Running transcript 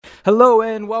Hello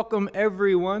and welcome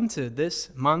everyone to this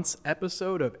month's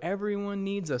episode of Everyone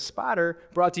Needs a Spotter,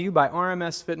 brought to you by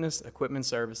RMS Fitness Equipment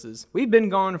Services. We've been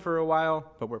gone for a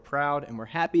while, but we're proud and we're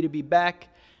happy to be back.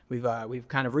 We've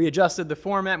kind of readjusted the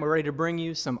format and we're ready to bring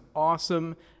you some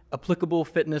awesome applicable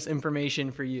fitness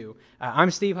information for you. I'm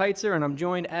Steve Heitzer, and I'm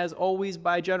joined as always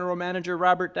by General Manager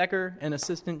Robert Decker and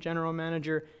Assistant General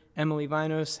Manager Emily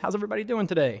Vinos. How's everybody doing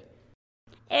today?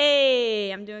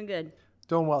 Hey, I'm doing good.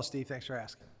 Doing well, Steve. Thanks for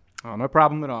asking. Oh, no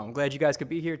problem at all. I'm glad you guys could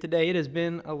be here today. It has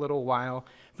been a little while.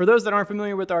 For those that aren't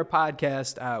familiar with our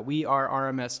podcast, we are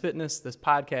RMS Fitness. This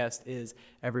podcast is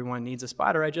Everyone Needs a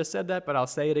Spotter. I just said that, but I'll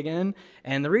say it again.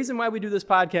 And the reason why we do this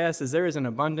podcast is there is an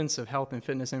abundance of health and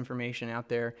fitness information out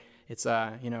there. It's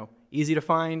easy to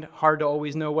find, hard to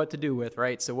always know what to do with,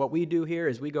 right? So what we do here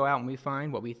is we go out and we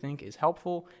find what we think is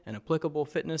helpful and applicable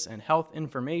fitness and health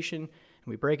information, and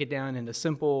we break it down into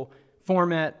simple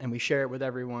format, and we share it with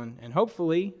everyone, and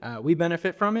hopefully we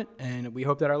benefit from it, and we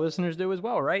hope that our listeners do as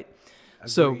well, right?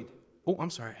 Agreed. So, I'm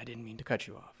sorry, I didn't mean to cut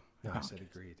you off. No, I said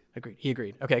agreed. Agreed. He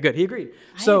agreed. Okay, good. He agreed.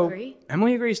 I agree.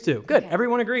 Emily agrees too. Good. Okay.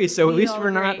 Everyone agrees. So at We least all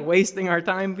we're not agree. wasting our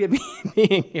time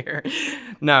being here.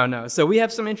 No. So we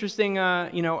have some interesting,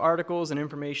 articles and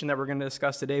information that we're going to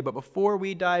discuss today. But before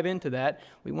we dive into that,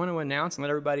 we want to announce and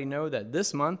let everybody know that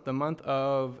this month, the month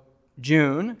of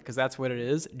June, because that's what it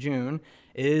is, June,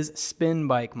 is Spin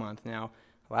Bike Month. Now,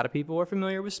 a lot of people are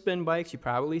familiar with spin bikes. You've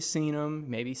probably seen them,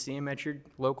 maybe see them at your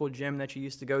local gym that you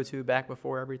used to go to back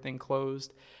before everything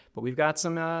closed. But we've got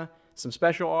some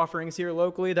special offerings here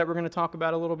locally that we're going to talk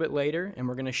about a little bit later, and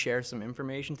we're going to share some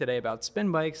information today about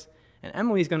spin bikes. And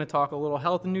Emily's going to talk a little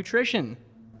health and nutrition.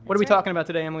 What are we That's right. talking about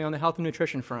today, Emily, on the health and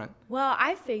nutrition front? Well,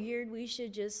 I figured we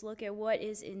should just look at what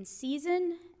is in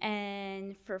season.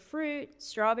 And for fruit,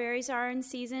 strawberries are in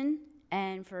season.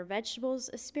 And for vegetables,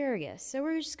 asparagus. So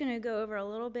we're just going to go over a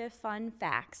little bit of fun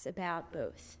facts about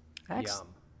both.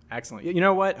 Excellent. You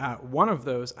know what? One of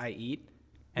those I eat,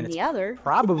 and The it's other?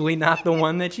 probably not the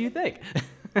one that you think.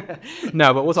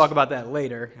 No, but we'll talk about that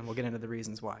later, and we'll get into the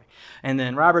reasons why. And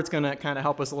then Robert's going to kind of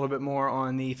help us a little bit more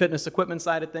on the fitness equipment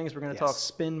side of things. We're going to talk Yes.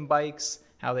 spin bikes,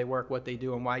 how they work, what they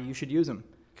do, and why you should use them.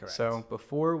 Correct. So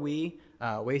before we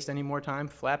waste any more time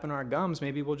flapping our gums,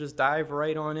 maybe we'll just dive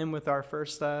right on in with our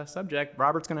first subject.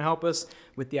 Robert's going to help us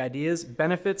with the ideas,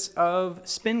 benefits of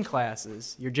spin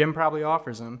classes. Your gym probably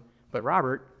offers them, but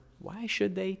Robert, why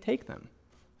should they take them?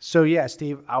 So, yeah,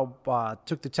 Steve, I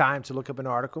took the time to look up an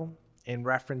article in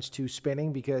reference to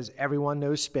spinning because everyone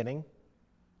knows spinning.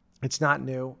 It's not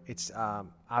new. It's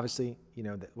obviously,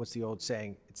 what's the old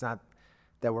saying? It's not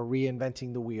that we're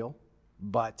reinventing the wheel,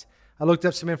 but I looked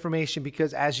up some information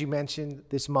because, as you mentioned,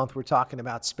 this month we're talking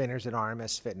about spinners at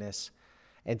RMS Fitness.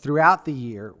 And throughout the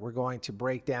year, we're going to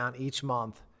break down each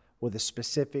month with a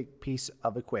specific piece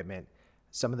of equipment,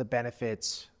 some of the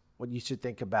benefits, what you should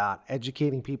think about,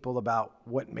 educating people about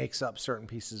what makes up certain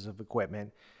pieces of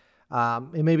equipment.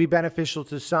 It may be beneficial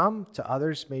to some, to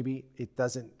others, maybe it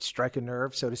doesn't strike a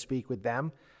nerve, so to speak, with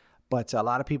them. But a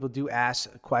lot of people do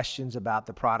ask questions about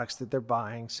the products that they're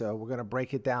buying. So we're going to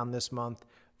break it down this month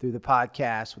through the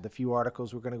podcast with a few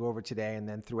articles we're going to go over today. And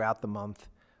then throughout the month,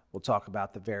 we'll talk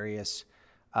about the various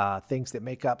things that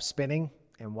make up spinning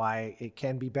and why it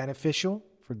can be beneficial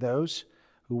for those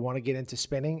who want to get into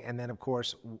spinning. And then, of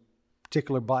course,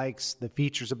 particular bikes, the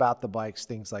features about the bikes,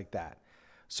 things like that.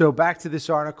 So back to this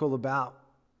article about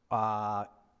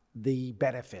the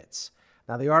benefits.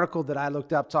 Now, the article that I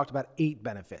looked up talked about 8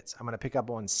 benefits. I'm going to pick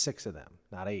up on 6 of them,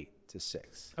 not 8 to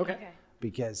 6. Okay.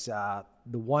 Because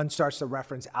the one starts to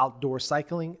reference outdoor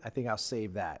cycling. I think I'll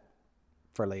save that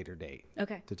for a later date.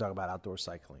 Okay. To talk about outdoor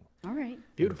cycling. All right.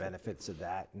 Beautiful. The benefits of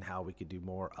that and how we could do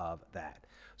more of that.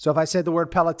 So if I said the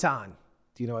word Peloton,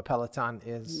 do you know what Peloton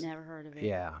is? Never heard of it.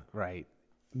 Yeah, right.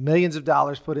 Millions of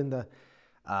dollars put in the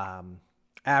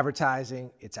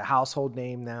advertising. It's a household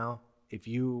name now. If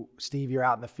you, Steve, you're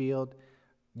out in the field,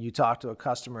 you talk to a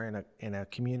customer in a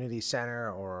community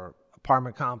center or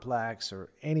apartment complex or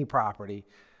any property,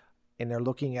 and they're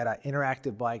looking at an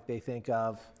interactive bike, they think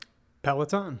of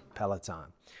Peloton.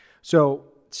 So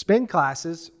spin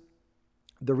classes,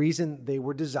 the reason they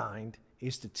were designed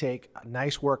is to take a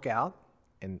nice workout,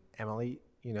 and Emily,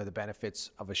 the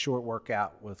benefits of a short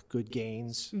workout with good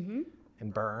gains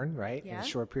and burn, right, in Yeah. a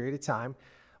short period of time.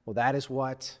 Well, that is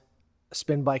what a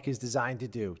spin bike is designed to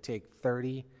do. Take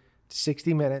 30 to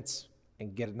 60 minutes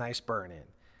and get a nice burn in.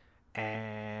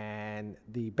 And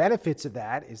the benefits of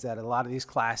that is that a lot of these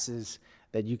classes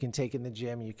that you can take in the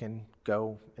gym, you can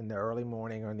go in the early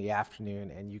morning or in the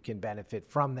afternoon, and you can benefit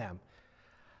from them.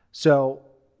 So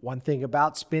one thing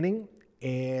about spinning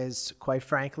is, quite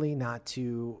frankly, not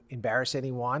to embarrass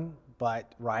anyone,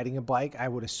 but riding a bike, I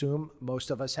would assume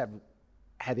most of us have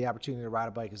had the opportunity to ride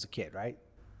a bike as a kid, right?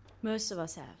 Most of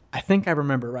us have. I think I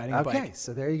remember riding a bike. Okay,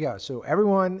 so there you go. So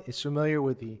everyone is familiar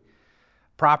with the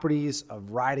properties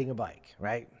of riding a bike,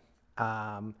 right?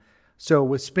 So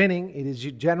with spinning, it is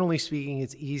generally speaking,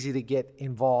 it's easy to get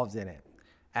involved in it.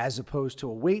 As opposed to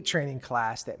a weight training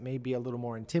class that may be a little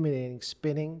more intimidating,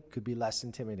 spinning could be less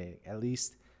intimidating. At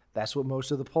least that's what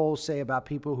most of the polls say about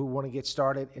people who want to get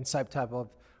started in some type of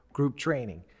group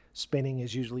training. Spinning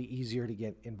is usually easier to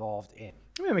get involved in.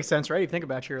 I mean, it makes sense, right? You think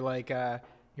about your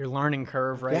learning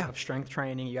curve, right, Yeah. of strength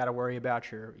training. You got to worry about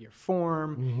your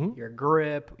form, your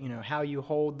grip, how you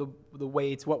hold the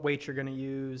weights, what weights you're going to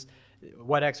use,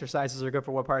 what exercises are good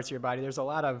for what parts of your body. There's a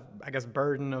lot of, I guess,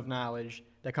 burden of knowledge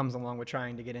that comes along with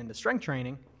trying to get into strength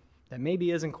training that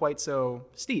maybe isn't quite so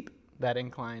steep, that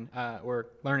incline or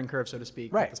learning curve, so to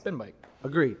speak, Right. with the spin bike.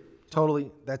 Agreed.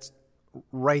 Totally. That's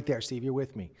right there, Steve. You're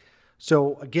with me.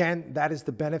 So again, that is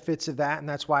the benefits of that. And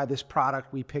that's why this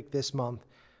product we picked this month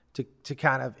to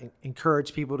kind of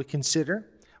encourage people to consider,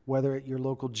 whether at your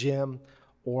local gym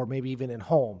or maybe even at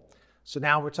home. So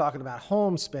now we're talking about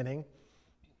home spinning.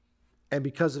 And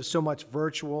because of so much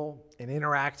virtual and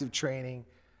interactive training,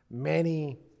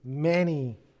 many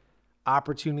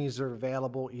opportunities are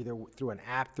available either through an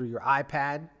app, through your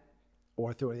iPad,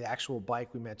 or through the actual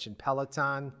bike. We mentioned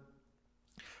Peloton.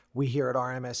 We here at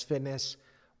RMS Fitness,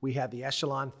 we have the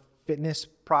Echelon Fitness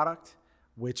product,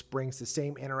 which brings the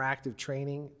same interactive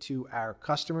training to our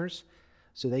customers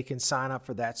so they can sign up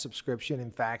for that subscription.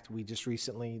 In fact, we just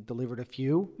recently delivered a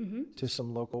few to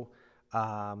some local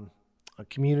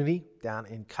community down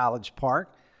in College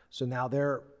Park. So now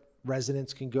their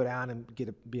residents can go down and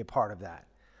be a part of that.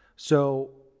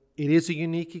 So it is a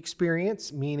unique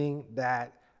experience, meaning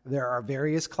that there are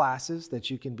various classes that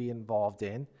you can be involved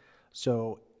in.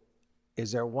 So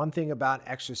is there one thing about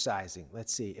exercising?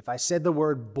 Let's see. If I said the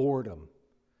word boredom,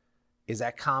 is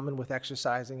that common with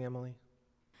exercising, Emily?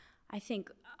 I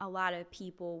think a lot of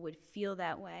people would feel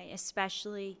that way,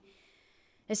 especially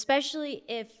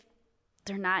if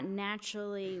they're not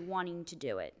naturally wanting to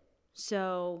do it.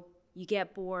 So you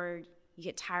get bored, you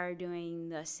get tired doing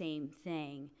the same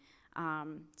thing.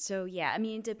 So yeah, I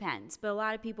mean, it depends. But a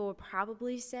lot of people would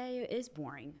probably say it is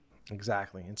boring.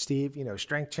 Exactly. And Steve,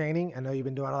 strength training, I know you've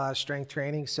been doing a lot of strength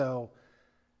training. So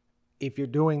if you're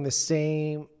doing the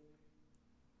same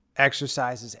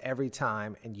exercises every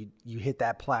time and you hit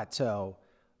that plateau,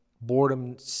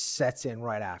 boredom sets in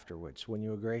right afterwards. Wouldn't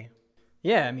you agree?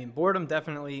 Yeah, I mean, boredom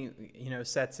definitely,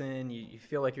 sets in. You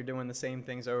feel like you're doing the same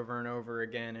things over and over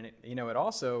again. And, it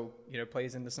also,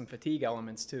 plays into some fatigue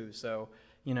elements too. So,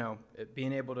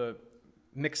 being able to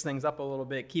mix things up a little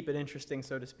bit, keep it interesting,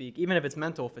 so to speak, even if it's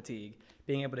mental fatigue,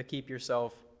 being able to keep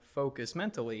yourself focused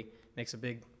mentally makes a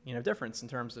big, difference in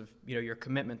terms of, your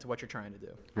commitment to what you're trying to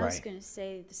do. I was going to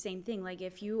say the same thing. Like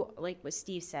like what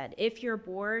Steve said, if you're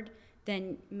bored,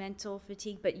 then mental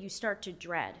fatigue, but you start to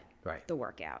dread the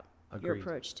workout. Agreed. Your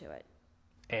approach to it.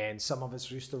 And some of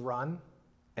us used to run,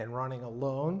 and running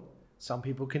alone, some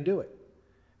people can do it.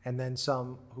 And then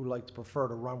some who like to prefer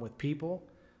to run with people,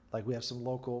 like we have some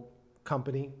local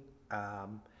company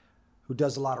who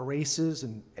does a lot of races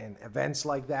and events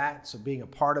like that. So being a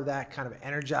part of that kind of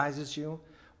energizes you.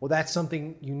 Well, that's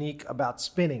something unique about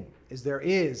spinning, is there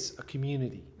is a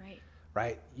community.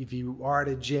 Right? If you are at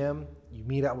a gym, you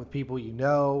meet up with people you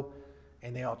know,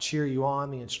 and they all cheer you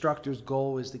on. The instructor's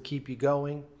goal is to keep you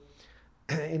going.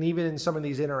 And even in some of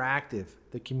these interactive,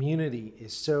 the community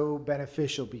is so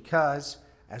beneficial because,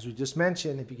 as we just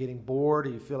mentioned, if you're getting bored or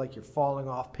you feel like you're falling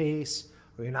off pace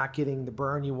or you're not getting the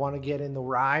burn you want to get in the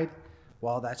ride,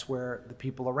 well, that's where the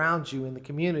people around you in the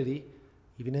community,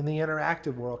 even in the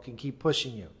interactive world, can keep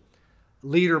pushing you.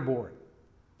 Leaderboard.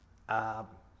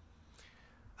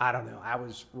 I don't know. I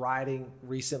was riding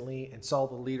recently and saw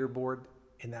the leaderboard,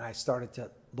 and then I started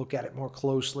to look at it more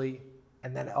closely.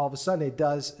 And then all of a sudden it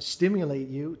does stimulate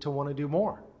you to want to do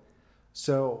more.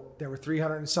 So there were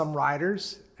 300 and some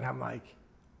riders, and I'm like,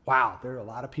 wow, there are a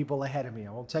lot of people ahead of me.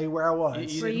 I won't tell you where I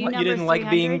was. You didn't like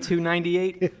being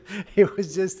 298?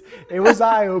 It was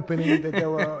eye-opening that there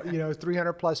were,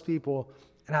 300 plus people.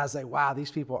 And I was like, wow,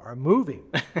 these people are moving.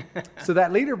 So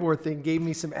that leaderboard thing gave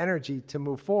me some energy to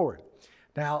move forward.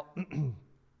 Now,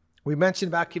 we mentioned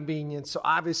about convenience. So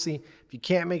obviously, if you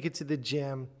can't make it to the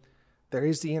gym, there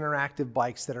is the interactive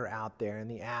bikes that are out there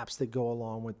and the apps that go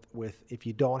along with if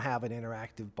you don't have an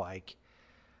interactive bike.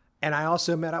 And I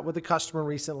also met up with a customer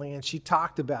recently, and she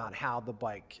talked about how the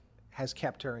bike has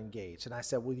kept her engaged. And I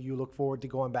said, well, you look forward to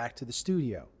going back to the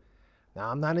studio. Now,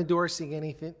 I'm not endorsing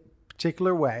anything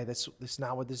particular way. That's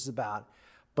not what this is about.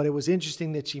 But it was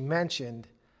interesting that she mentioned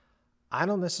I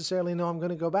don't necessarily know I'm going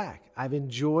to go back. I've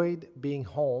enjoyed being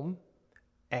home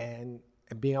and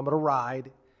being able to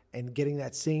ride and getting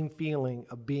that same feeling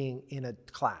of being in a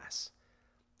class.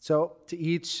 So to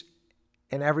each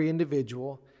and every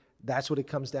individual, that's what it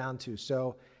comes down to.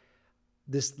 So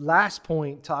this last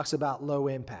point talks about low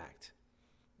impact.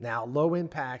 Now, low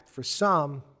impact for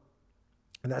some,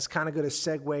 and that's kind of going to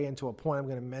segue into a point I'm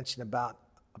going to mention about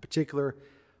a particular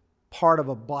part of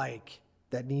a bike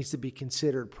that needs to be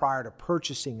considered prior to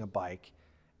purchasing a bike,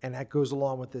 and that goes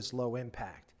along with this low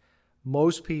impact.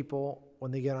 Most people,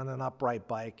 when they get on an upright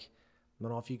bike, I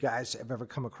don't know if you guys have ever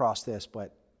come across this,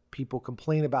 but people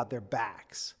complain about their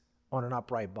backs on an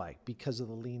upright bike because of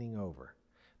the leaning over.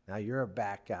 Now, you're a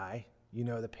back guy. You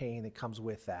know the pain that comes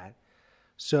with that.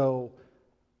 So,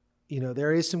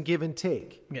 there is some give and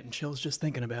take. I'm getting chills just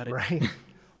thinking about it. Right?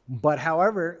 But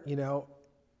however,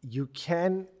 you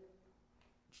can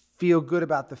feel good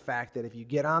about the fact that if you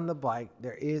get on the bike,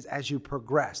 there is, as you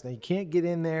progress. Now, you can't get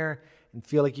in there and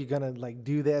feel like you're going to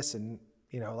do this and,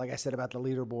 like I said about the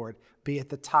leaderboard, be at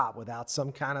the top without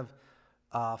some kind of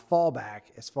fallback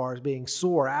as far as being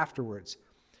sore afterwards.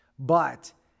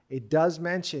 But it does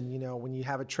mention, when you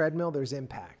have a treadmill, there's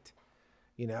impact.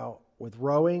 With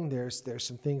rowing, there's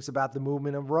some things about the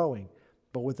movement of rowing.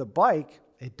 But with a bike,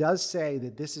 it does say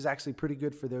that this is actually pretty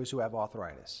good for those who have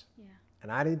arthritis. Yeah.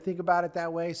 And I didn't think about it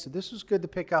that way, so this was good to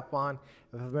pick up on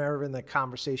if I'm ever in the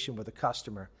conversation with a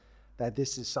customer, that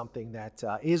this is something that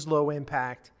is low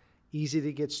impact, easy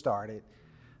to get started.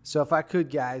 So if I could,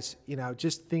 guys,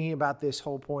 just thinking about this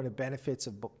whole point of benefits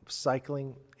of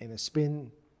cycling in a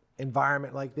spin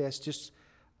environment like this, just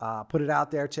put it out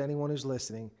there to anyone who's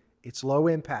listening. It's low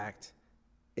impact.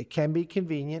 It can be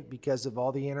convenient because of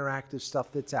all the interactive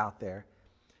stuff that's out there.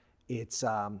 It's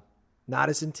not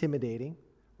as intimidating,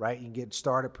 right? You can get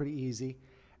started pretty easy.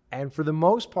 And for the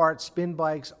most part, spin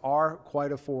bikes are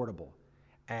quite affordable.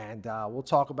 And we'll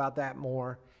talk about that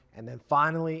more. And then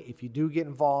finally, if you do get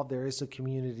involved, there is a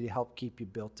community to help keep you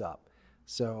built up.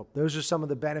 So those are some of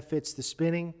the benefits to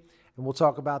spinning. And we'll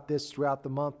talk about this throughout the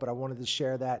month, but I wanted to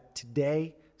share that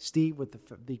today, Steve, with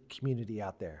the community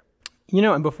out there.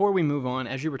 And before we move on,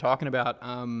 as you were talking about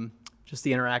just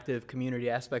the interactive community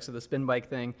aspects of the spin bike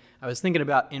thing, I was thinking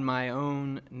about in my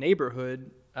own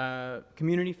neighborhood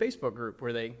community Facebook group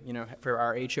where they, for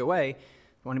our HOA,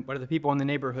 one of the people in the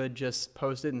neighborhood just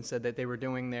posted and said that they were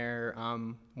doing their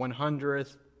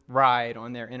 100th ride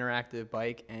on their interactive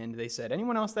bike, and they said,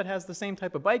 anyone else that has the same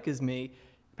type of bike as me,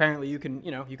 apparently you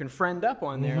can friend up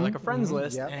on there, like a friends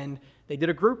list. Yep. And they did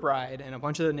a group ride, and a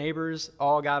bunch of the neighbors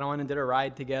all got on and did a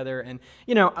ride together. And,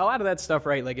 a lot of that stuff,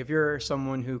 right? Like if you're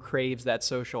someone who craves that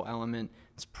social element,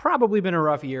 it's probably been a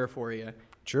rough year for you.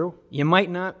 True. You might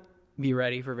not be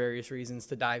ready for various reasons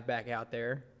to dive back out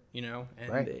there, and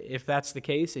right. If that's the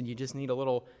case and you just need a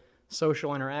little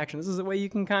social interaction, this is a way you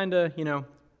can kind of,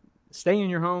 stay in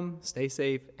your home, stay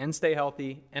safe, and stay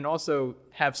healthy, and also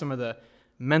have some of the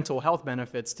mental health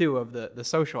benefits too of the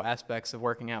social aspects of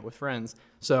working out with friends.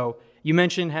 So you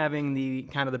mentioned having the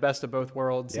kind of the best of both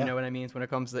worlds, You know what I mean, when it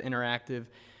comes to interactive,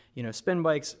 spin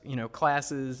bikes,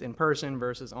 classes in person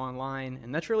versus online.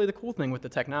 And that's really the cool thing with the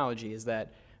technology is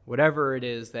that whatever it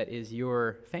is that is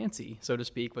your fancy, so to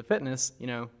speak, with fitness,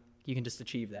 you can just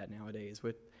achieve that nowadays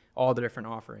with all the different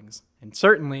offerings. And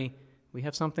certainly we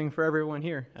have something for everyone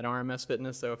here at RMS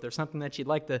Fitness. So if there's something that you'd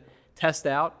like to test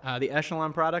out, the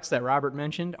Echelon products that Robert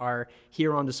mentioned are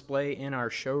here on display in our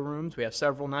showrooms. We have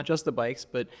several, not just the bikes,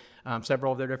 but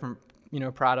several of their different,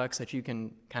 products that you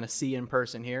can kind of see in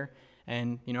person here.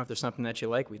 And, if there's something that you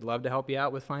like, we'd love to help you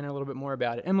out with finding a little bit more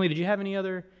about it. Emily, did you have any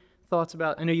other thoughts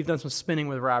about, I know you've done some spinning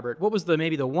with Robert. What was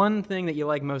maybe the one thing that you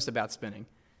like most about spinning?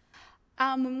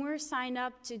 When we're signed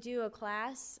up to do a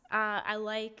class, I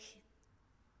like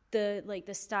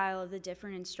the style of the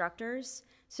different instructors.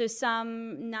 So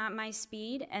some not my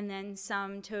speed, and then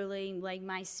some totally like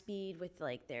my speed with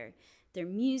their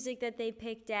music that they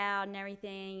picked out and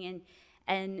everything,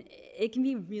 and it can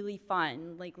be really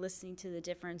fun listening to the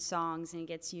different songs, and it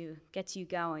gets you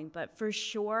going. But for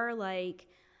sure,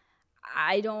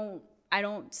 I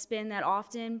don't spin that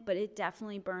often, but it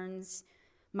definitely burns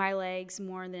my legs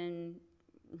more than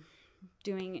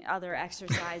doing other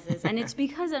exercises. And it's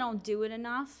because I don't do it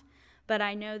enough, but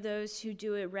I know those who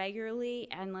do it regularly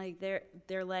and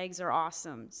their legs are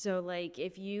awesome. So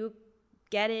if you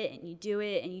get it and you do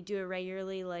it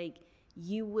regularly,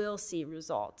 you will see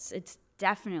results. It's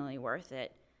definitely worth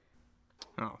it.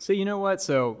 Oh, so you know what?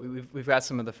 So we've got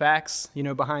some of the facts,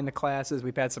 behind the classes.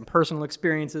 We've had some personal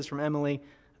experiences from Emily.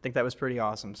 I think that was pretty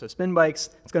awesome. So spin bikes,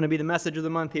 it's going to be the message of the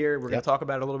month here. We're going to talk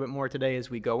about it a little bit more today as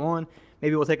we go on.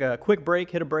 Maybe we'll take a quick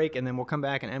break, hit a break, and then we'll come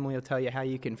back and Emily will tell you how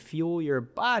you can fuel your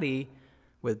body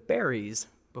with berries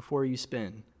before you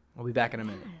spin. We'll be back in a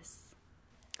minute. Yes.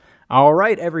 All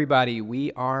right, everybody,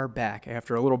 we are back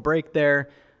after a little break there.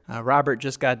 Robert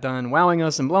just got done wowing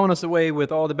us and blowing us away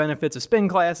with all the benefits of spin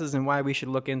classes and why we should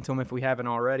look into them if we haven't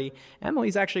already.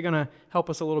 Emily's actually going to help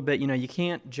us a little bit. You know, you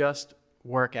can't just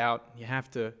work out. You have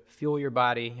to fuel your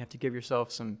body. You have to give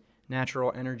yourself some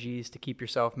natural energies to keep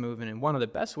yourself moving. And one of the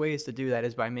best ways to do that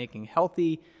is by making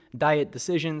healthy diet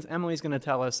decisions. Emily's going to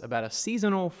tell us about a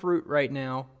seasonal fruit right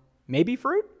now. Maybe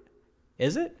fruit?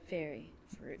 Is it? Very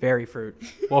fruit. Very fruit.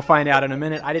 We'll find out in a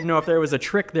minute. I didn't know if there was a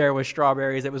trick there with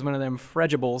strawberries. It was one of them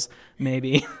Fredgibles,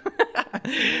 maybe.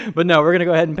 But no, we're going to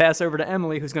go ahead and pass over to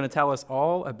Emily, who's going to tell us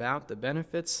all about the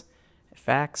benefits,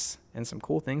 facts, and some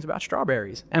cool things about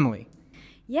strawberries. Emily.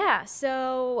 Yeah,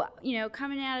 so,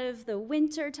 coming out of the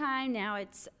winter time, now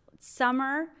it's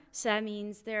summer, so that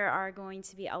means there are going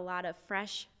to be a lot of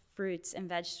fresh fruits and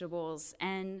vegetables.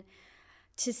 And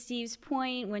to Steve's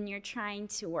point, when you're trying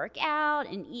to work out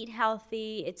and eat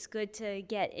healthy, it's good to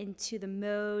get into the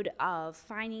mode of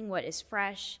finding what is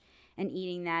fresh and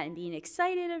eating that and being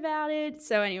excited about it.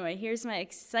 So anyway, here's my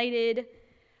excited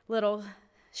little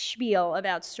spiel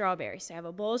about strawberries. So I have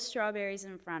a bowl of strawberries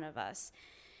in front of us.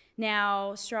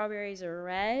 Now, strawberries are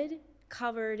red,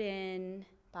 covered in,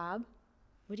 Bob,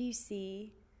 what do you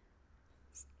see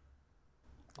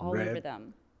all Red, over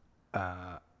them?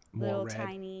 More Little red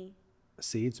tiny.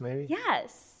 seeds, maybe?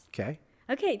 Yes. Okay.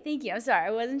 Okay, thank you. I'm sorry.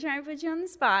 I wasn't trying to put you on the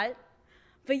spot.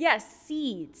 But yes,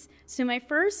 seeds. So my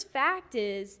first fact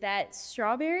is that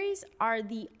strawberries are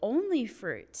the only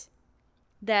fruit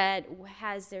that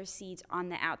has their seeds on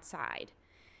the outside.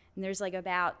 And there's like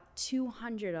about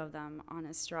 200 of them on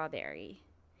a strawberry.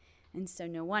 And so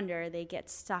no wonder they get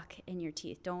stuck in your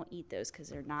teeth. Don't eat those because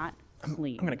they're not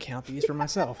clean. I'm going to count these for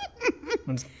myself.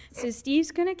 So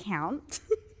Steve's going to count.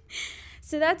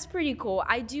 So that's pretty cool.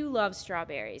 I do love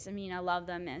strawberries. I mean, I love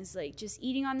them as like just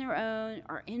eating on their own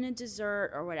or in a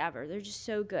dessert or whatever. They're just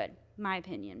so good. My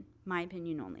opinion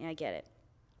only. I get it.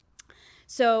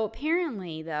 So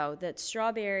apparently, though, that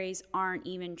strawberries aren't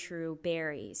even true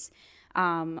berries.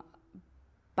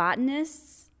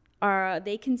 Botanists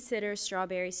they consider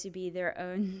strawberries to be their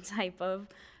own type of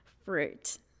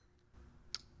fruit.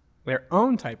 Their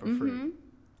own type of fruit.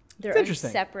 Their It's own interesting.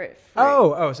 separate fruit.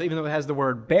 Oh, so even though it has the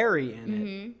word berry in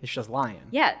it, it's just lying.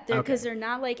 Yeah, because Okay. they're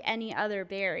not like any other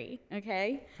berry,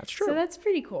 okay? That's true. So that's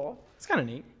pretty cool. It's kind of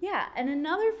neat. Yeah, and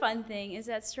another fun thing is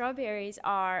that strawberries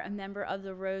are a member of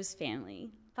the rose family.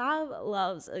 Bob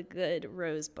loves a good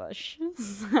rose bush.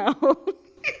 So,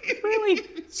 Really?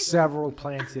 Several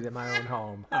planted in my own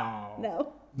home. Oh.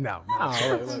 no. No.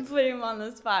 I'm putting him on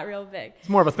the spot real big. It's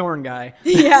more of a thorn guy.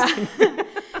 Yeah.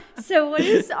 So what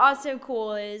is also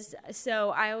cool is, so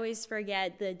I always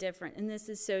forget the difference, and this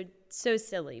is so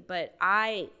silly, but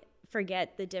I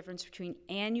forget the difference between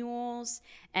annuals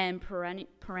and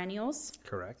perennials.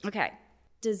 Correct. Okay.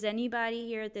 Does anybody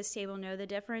here at this table know the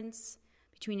difference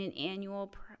between an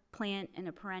annual plant and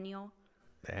a perennial?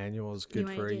 The annual is good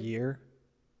wanna for a do- year,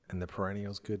 and the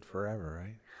perennial is good forever,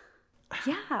 right?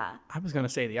 Yeah. I was going to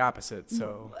say the opposite,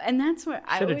 so And that's what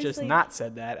I should have always just like, not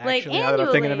said that, like actually, now that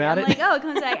I'm thinking annually. about I'm it. like, oh, it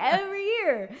comes back every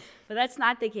year. But that's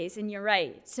not the case, and you're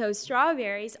right. So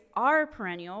strawberries are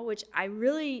perennial, which I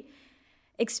really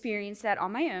experienced that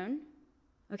on my own,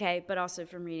 okay, but also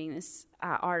from reading this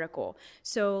article.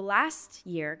 So last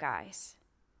year, guys,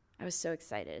 I was so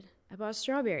excited. I bought a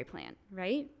strawberry plant,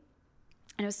 right?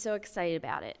 And I was so excited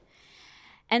about it.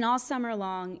 And all summer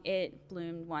long, it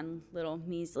bloomed one little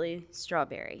measly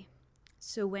strawberry.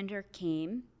 So winter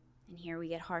came, and here we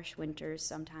get harsh winters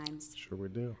sometimes. Sure we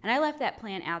do. And I left that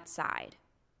plant outside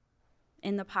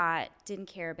in the pot, didn't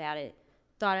care about it,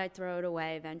 thought I'd throw it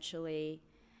away eventually.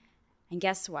 And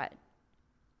guess what?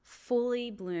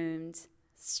 Fully bloomed,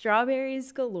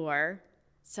 strawberries galore.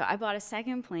 So I bought a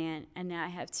second plant, and now I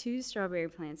have 2 strawberry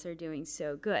plants that are doing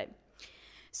so good.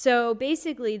 So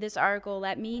basically, this article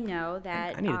let me know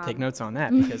that... I need to take notes on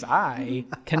that because I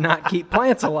cannot keep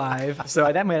plants alive,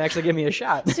 so that might actually give me a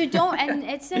shot. So don't, and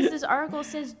it says, this article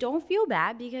says, don't feel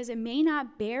bad because it may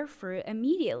not bear fruit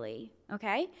immediately,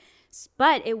 okay?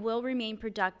 But it will remain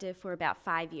productive for about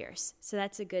 5 years. So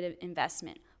that's a good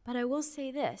investment. But I will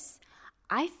say this,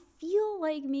 I feel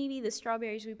like maybe the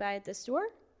strawberries we buy at the store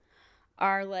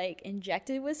are like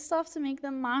injected with stuff to make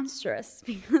them monstrous,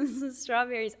 because the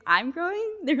strawberries I'm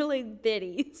growing, they're like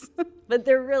bitties, but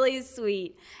they're really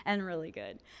sweet and really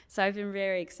good. So I've been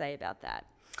very excited about that.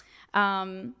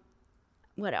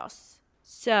 What else?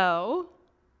 So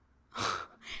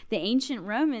The ancient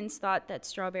Romans thought that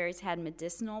strawberries had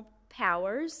medicinal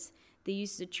powers. They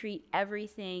used to treat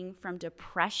everything from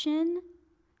depression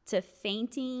to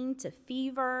fainting to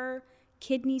fever,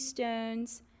 kidney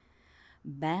stones,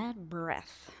 bad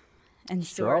breath, and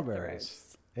sore Strawberries.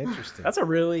 throats. Interesting. That's a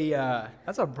really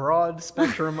that's a broad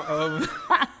spectrum of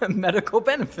medical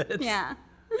benefits. Yeah.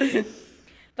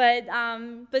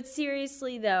 But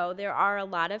seriously though, there are a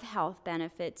lot of health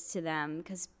benefits to them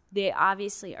because they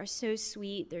obviously are so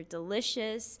sweet. They're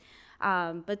delicious,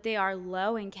 but they are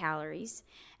low in calories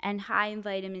and high in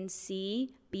vitamin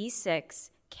C, B6,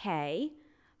 K,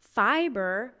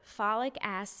 fiber, folic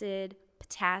acid,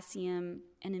 potassium,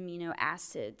 and amino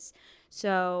acids.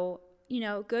 So,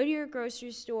 go to your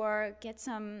grocery store, get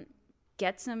some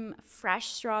fresh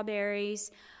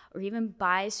strawberries, or even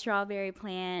buy a strawberry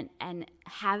plant and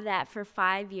have that for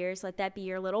 5 years. Let that be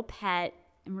your little pet.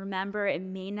 And remember, it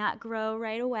may not grow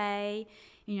right away.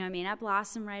 It may not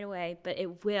blossom right away, but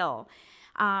it will.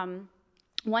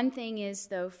 One thing is,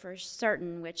 though, for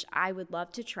certain, which I would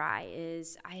love to try,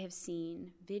 is I have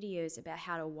seen videos about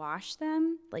how to wash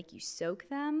them. Like you soak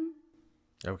them.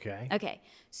 Okay. Okay,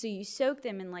 so you soak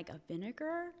them in like a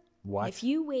vinegar. What? If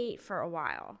you wait for a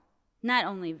while, not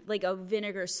only like a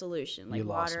vinegar solution, like You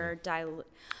lost water, dilute.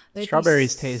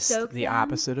 Strawberries taste the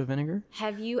opposite of vinegar.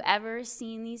 Have you ever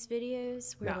seen these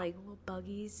videos where No. like little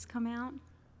buggies come out?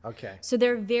 Okay. So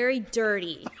they're very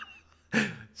dirty.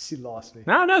 She lost me.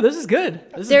 No, this is good.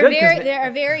 This They're is good 'cause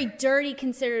they're very dirty,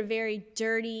 considered very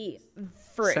dirty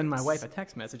fruits. send my wife a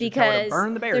text message and tell her to because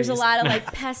burn the berries. there's a lot of like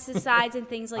pesticides and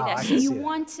things like Oh, that. I So can you see that.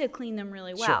 want to clean them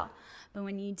really well. Sure. But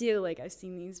when you do, like I've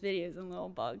seen these videos and little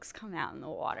bugs come out in the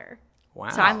water. Wow.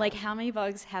 So I'm like, how many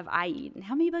bugs have I eaten?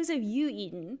 How many bugs have you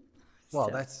eaten? Well,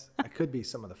 So- that could be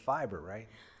some of the fiber, right?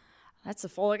 That's the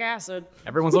folic acid.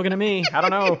 Everyone's looking at me. I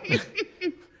don't know.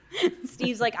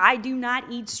 Steve's like, I do not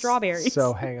eat strawberries.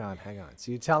 So hang on.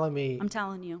 So you're telling me I'm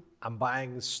telling you. I'm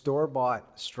buying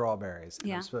store-bought strawberries and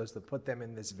Yeah. I'm supposed to put them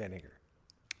in this vinegar.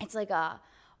 It's like a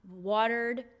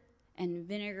watered and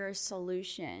vinegar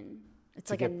solution. It's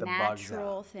To like a get the bugs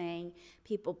natural out. thing.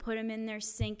 People put them in their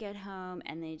sink at home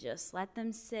and they just let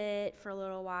them sit for a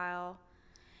little while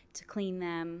to clean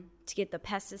them, to get the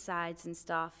pesticides and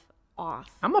stuff off.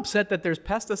 I'm upset that there's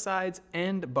pesticides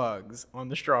and bugs on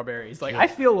the strawberries. Like, I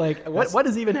feel like, what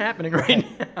is even happening right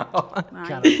now?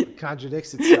 Kind of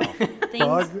contradicts itself.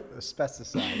 Bug,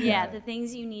 pesticide. Yeah, got the it.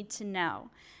 things you need to know.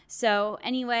 So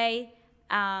anyway,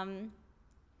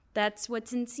 that's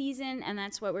what's in season, and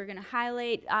that's what we're going to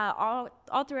highlight all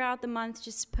throughout the month.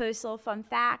 Just post little fun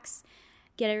facts,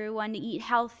 get everyone to eat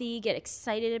healthy, get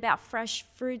excited about fresh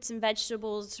fruits and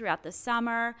vegetables throughout the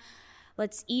summer.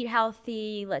 Let's eat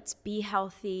healthy, let's be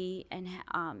healthy, and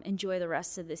enjoy the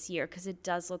rest of this year because it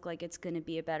does look like it's going to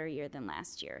be a better year than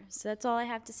last year. So that's all I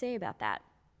have to say about that.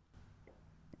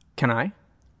 Can I?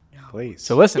 Please.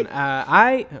 So listen,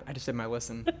 I just said my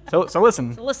listen. So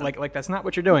listen. listen. Like that's not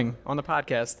what you're doing on the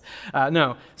podcast.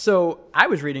 No. So I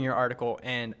was reading your article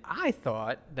and I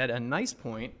thought that a nice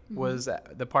point was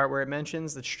the part where it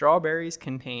mentions that strawberries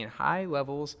contain high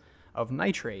levels of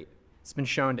nitrate. It's been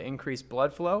shown to increase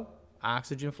blood flow,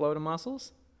 oxygen flow to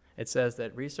muscles. It says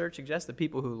that research suggests that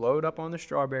people who load up on the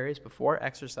strawberries before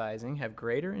exercising have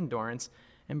greater endurance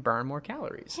and burn more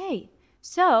calories. Hey,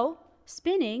 so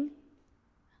spinning,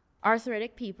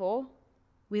 arthritic people,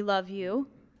 we love you.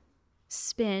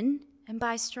 Spin and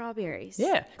buy strawberries.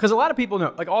 Yeah, because a lot of people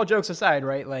know, like all jokes aside,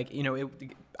 right? Like,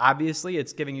 obviously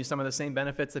it's giving you some of the same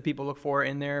benefits that people look for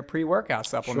in their pre-workout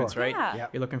supplements, Sure. right? Yeah. Yep.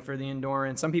 You're looking for the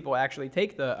endurance. Some people actually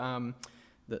take the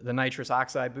nitrous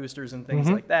oxide boosters and things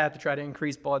like that to try to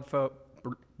increase blood flow.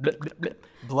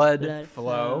 Blood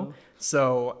flow.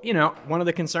 So, one of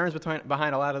the concerns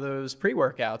behind a lot of those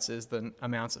pre-workouts is the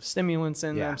amounts of stimulants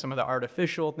in Yeah. them, some of the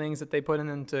artificial things that they put in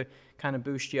them to kind of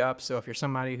boost you up. So if you're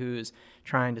somebody who's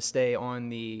trying to stay on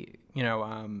the,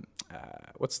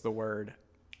 what's the word,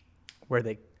 where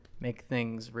they make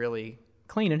things really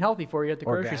clean and healthy for you at the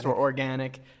grocery store,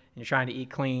 organic, and you're trying to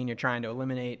eat clean, you're trying to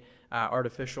eliminate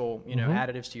artificial,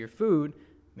 additives to your food,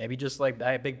 maybe just like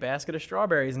buy a big basket of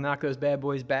strawberries and knock those bad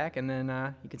boys back, and then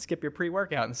you can skip your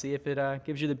pre-workout and see if it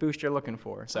gives you the boost you're looking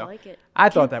for. So I like it. I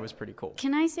thought that was pretty cool.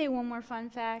 Can I say one more fun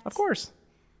fact? Of course.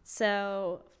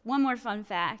 So, one more fun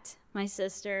fact. My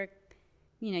sister,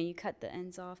 you cut the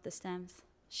ends off the stems.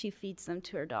 She feeds them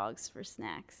to her dogs for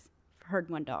snacks. For her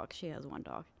one dog. She has one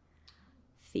dog.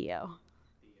 Theo.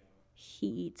 He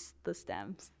eats the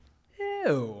stems.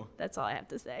 Ew. That's all I have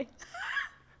to say.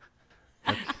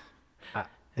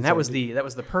 And that was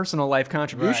the personal life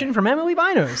contribution from Emily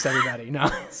Vinos, everybody. No.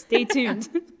 Stay tuned.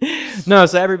 No,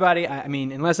 so everybody, I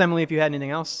mean, unless Emily, if you had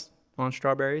anything else on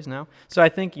strawberries now. So I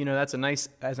think, that's a nice,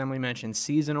 as Emily mentioned,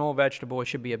 seasonal vegetable. It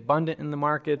should be abundant in the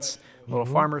markets, little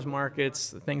farmers markets,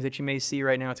 the things that you may see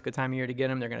right now. It's a good time of year to get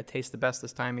them. They're going to taste the best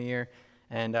this time of year.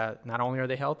 And not only are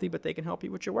they healthy, but they can help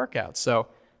you with your workouts. So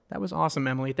that was awesome,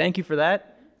 Emily. Thank you for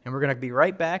that. And we're going to be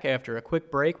right back after a quick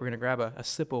break. We're going to grab a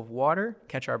sip of water,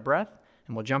 catch our breath,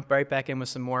 and we'll jump right back in with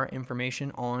some more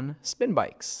information on spin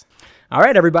bikes. All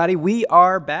right, everybody, we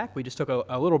are back. We just took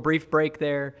a little brief break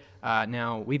there.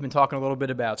 Now, we've been talking a little bit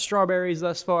about strawberries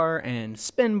thus far and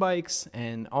spin bikes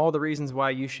and all the reasons why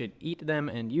you should eat them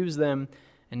and use them.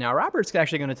 And now Robert's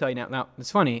actually going to tell you now. Now,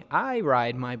 it's funny. I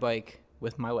ride my bike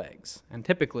with my legs. And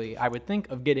typically, I would think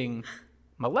of getting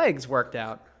my legs worked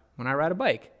out when I ride a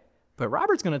bike. But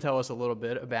Robert's going to tell us a little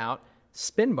bit about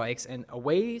spin bikes and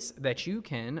ways that you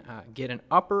can get an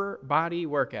upper body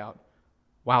workout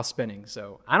while spinning.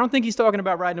 So I don't think he's talking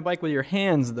about riding a bike with your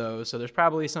hands, though. So there's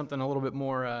probably something a little bit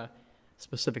more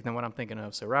specific than what I'm thinking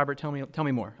of. So Robert, tell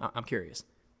me more. I'm curious.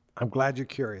 I'm glad you're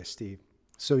curious, Steve.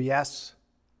 So yes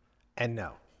and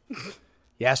no.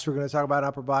 Yes, we're going to talk about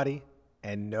upper body,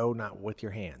 and no, not with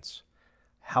your hands.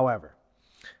 However,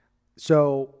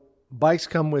 so bikes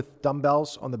come with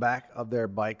dumbbells on the back of their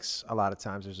bikes. A lot of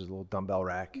times there's a little dumbbell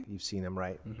rack. You've seen them,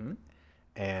 right? Mm-hmm.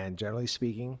 And generally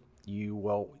speaking, you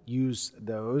will use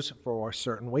those for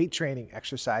certain weight training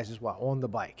exercises while on the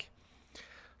bike.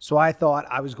 So I thought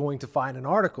I was going to find an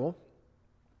article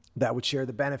that would share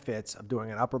the benefits of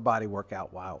doing an upper body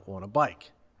workout while on a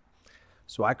bike.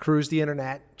 So I cruised the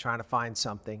internet trying to find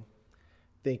something,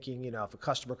 thinking, if a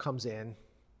customer comes in,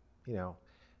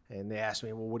 and they ask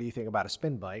me, well, what do you think about a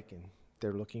spin bike? And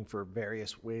they're looking for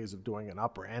various ways of doing an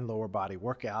upper and lower body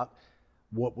workout.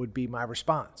 What would be my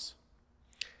response?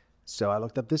 So I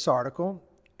looked up this article,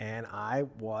 and I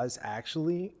was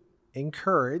actually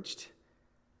encouraged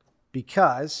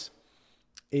because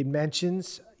it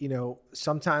mentions,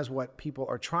 sometimes what people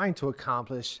are trying to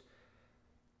accomplish.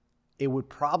 It would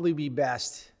probably be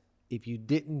best if you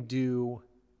didn't do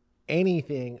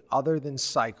anything other than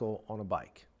cycle on a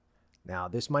bike. Now,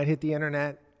 this might hit the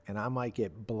internet, and I might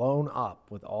get blown up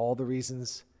with all the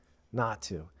reasons not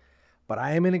to. But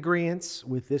I am in agreement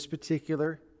with this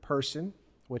particular person,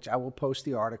 which I will post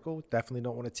the article. Definitely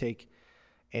don't want to take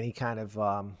any kind of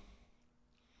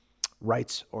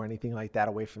rights or anything like that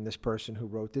away from this person who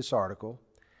wrote this article.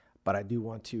 But I do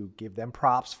want to give them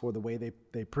props for the way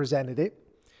they presented it.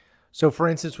 So, for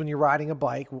instance, when you're riding a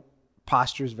bike,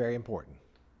 posture is very important.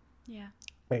 Yeah.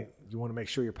 Right? You want to make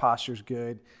sure your posture is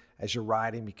good as you're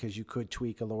riding, because you could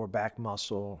tweak a lower back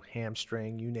muscle,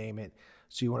 hamstring, you name it.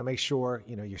 So you want to make sure,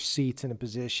 your seat's in a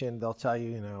position. They'll tell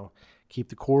you, keep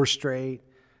the core straight.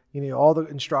 All the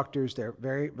instructors, they're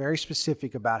very, very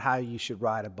specific about how you should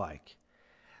ride a bike.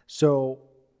 So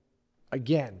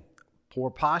again,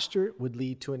 poor posture would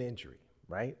lead to an injury,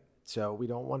 right? So we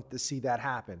don't want to see that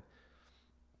happen.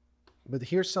 But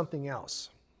here's something else,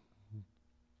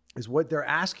 is what they're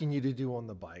asking you to do on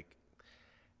the bike.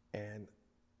 And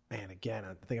man, again,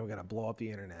 I think I'm going to blow up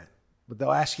the internet. But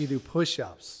they'll ask you to do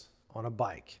push-ups on a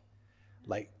bike.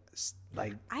 Like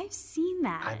I've seen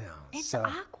that. I know. It's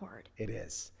awkward. It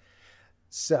is.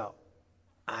 So,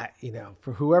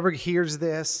 for whoever hears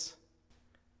this.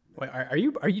 Wait, are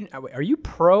you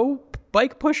pro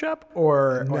bike push-up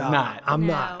or not? I'm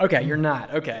not. Okay, you're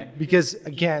not. Okay. Because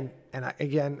again,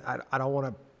 I don't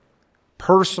want to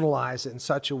personalize it in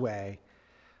such a way.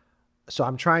 So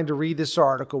I'm trying to read this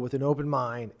article with an open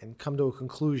mind and come to a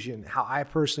conclusion how I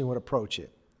personally would approach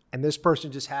it. And this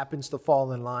person just happens to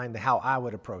fall in line to how I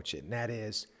would approach it. And that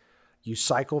is, you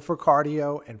cycle for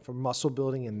cardio and for muscle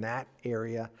building in that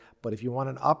area. But if you want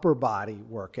an upper body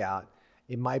workout,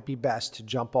 it might be best to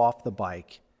jump off the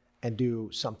bike and do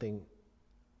something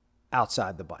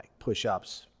outside the bike,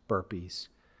 push-ups, burpees,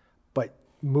 but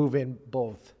move in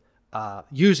both,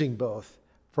 using both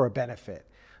for a benefit.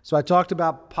 So I talked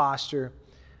about posture.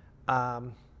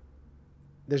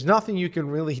 There's nothing you can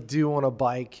really do on a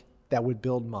bike that would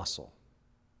build muscle,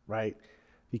 right?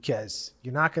 Because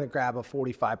you're not going to grab a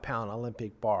 45-pound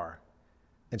Olympic bar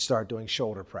and start doing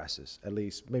shoulder presses. At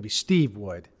least maybe Steve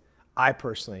would. I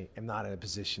personally am not in a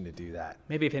position to do that.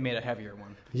 Maybe if they made a heavier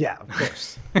one. Yeah, of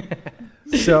course.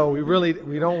 So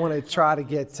we don't want to try to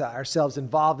get ourselves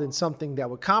involved in something that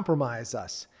would compromise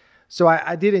us. So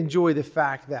I did enjoy the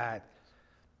fact that,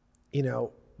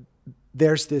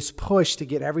 there's this push to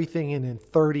get everything in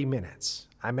 30 minutes.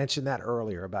 I mentioned that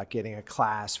earlier about getting a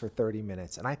class for 30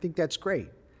 minutes, and I think that's great.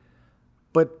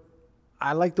 But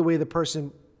I like the way the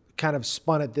person kind of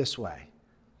spun it this way.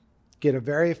 Get a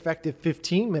very effective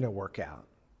 15-minute workout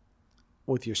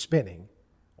with your spinning,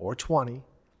 or 20,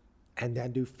 and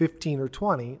then do 15 or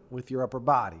 20 with your upper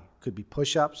body. Could be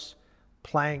push-ups,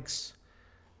 planks,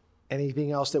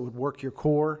 anything else that would work your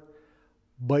core.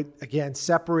 But again,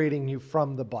 separating you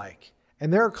from the bike.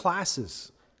 And there are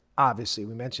classes, obviously.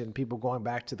 We mentioned people going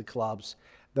back to the clubs.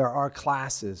 There are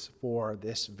classes for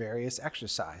this various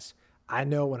exercise. I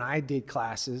know when I did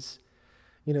classes,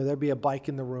 there'd be a bike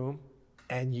in the room,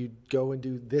 and you'd go and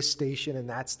do this station and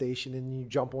that station, and you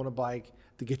jump on a bike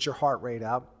to get your heart rate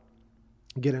up,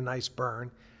 get a nice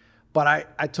burn. But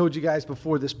I told you guys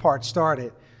before this part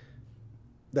started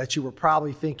that you were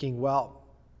probably thinking, well,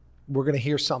 we're going to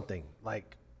hear something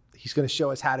like he's going to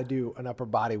show us how to do an upper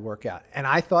body workout. And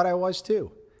I thought I was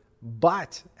too.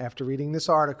 But after reading this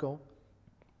article,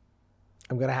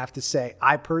 I'm going to have to say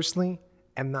I personally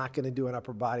am not going to do an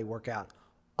upper body workout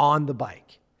on the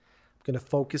bike. I'm going to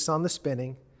focus on the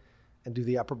spinning and do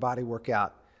the upper body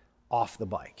workout off the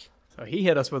bike. So he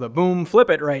hit us with a boom, flip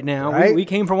it right now. Right? We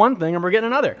came for one thing and we're getting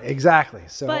another. Exactly.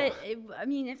 So, but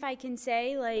if I can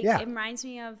say, Yeah. it reminds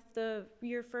me of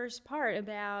your first part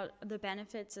about the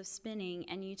benefits of spinning,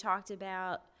 and you talked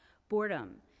about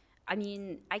boredom.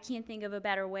 I can't think of a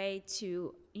better way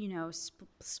to,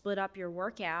 split up your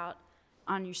workout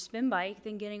on your spin bike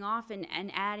than getting off and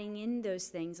adding in those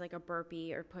things like a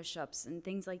burpee or push-ups and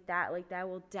things like that. Like, that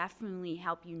will definitely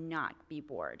help you not be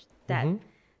bored.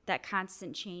 That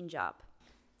constant change up.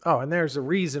 Oh, and there's a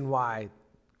reason why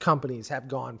companies have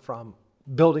gone from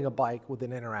building a bike with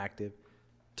an interactive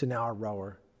to now a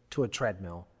rower to a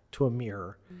treadmill to a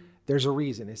mirror. There's a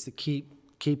reason. It's to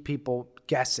keep people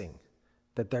guessing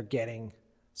that they're getting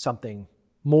something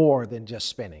more than just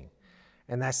spinning.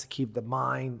 And that's to keep the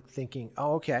mind thinking,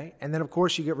 oh, okay. And then, of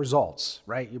course, you get results,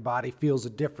 right? Your body feels a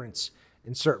difference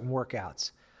in certain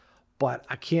workouts. But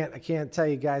I can't tell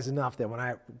you guys enough that when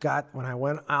I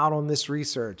went out on this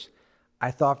research, I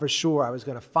thought for sure I was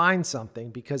going to find something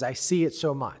because I see it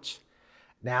so much.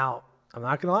 Now, I'm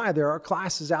not going to lie, there are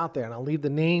classes out there, and I'll leave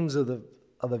the names of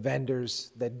the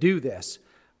vendors that do this,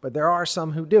 but there are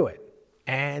some who do it.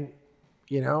 And,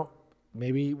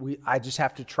 maybe I just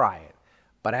have to try it.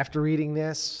 But after reading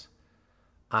this,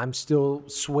 I'm still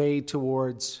swayed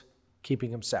towards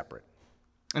keeping them separate.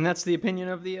 And that's the opinion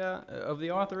of the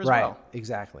author as Right, well.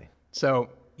 Exactly. So,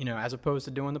 as opposed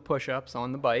to doing the push-ups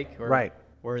on the bike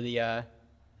or the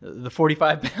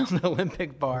 45-pound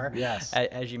Olympic bar, Yes.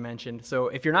 as you mentioned. So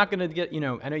if you're not going to get,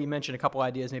 I know you mentioned a couple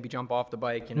ideas, maybe jump off the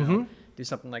bike, do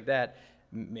something like that.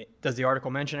 Does the article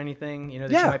mention anything,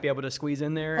 that you might be able to squeeze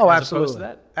in there? Oh, as absolutely. Opposed to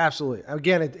that? Absolutely.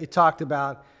 Again, it talked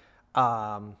about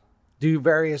do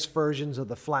various versions of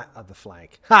the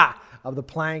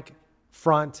plank,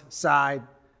 front, side,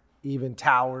 even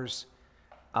towers.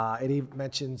 It even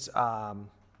mentions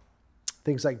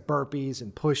things like burpees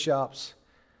and push-ups.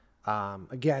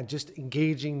 Again, just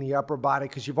engaging the upper body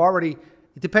because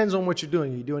it depends on what you're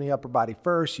doing. You're doing the upper body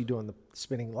first, you're doing the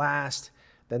spinning last.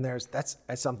 Then that's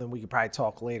something we could probably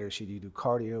talk later. Should you do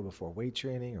cardio before weight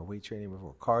training or weight training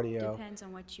before cardio? Depends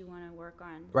on what you want to work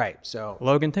on. Right. So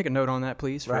Logan, take a note on that,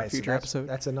 please, for a future episode.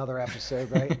 That's another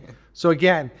episode, right? So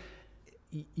again,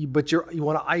 you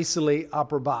want to isolate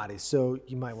upper body. So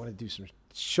you might want to do some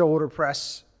shoulder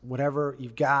press, whatever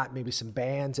you've got, maybe some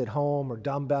bands at home or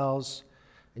dumbbells,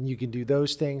 and you can do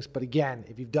those things. But again,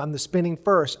 if you've done the spinning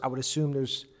first, I would assume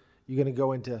you're going to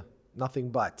go into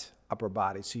nothing but upper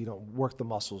body, so you don't work the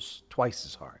muscles twice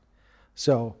as hard.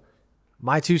 So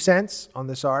my 2 cents on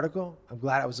this article. I'm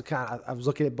glad I was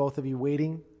looking at both of you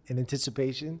waiting in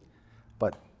anticipation,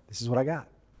 but this is what I got.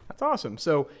 That's awesome.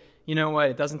 So, you know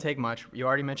what? It doesn't take much. You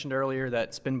already mentioned earlier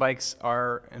that spin bikes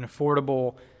are an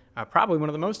affordable, probably one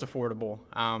of the most affordable,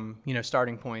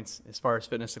 starting points as far as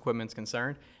fitness equipment is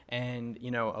concerned. And,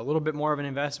 a little bit more of an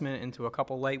investment into a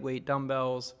couple lightweight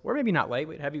dumbbells, or maybe not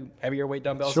lightweight, heavier weight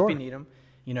dumbbells Sure. if you need them.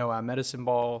 Medicine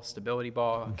ball, stability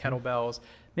ball, kettlebells,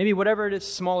 maybe whatever it is,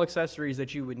 small accessories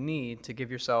that you would need to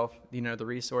give yourself, the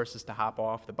resources to hop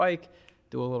off the bike,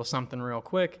 do a little something real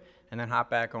quick, and then hop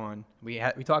back on. We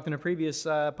talked in a previous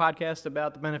podcast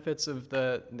about the benefits of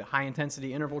the high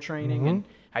intensity interval training and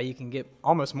how you can get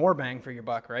almost more bang for your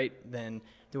buck, right, than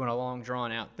doing a long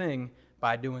drawn out thing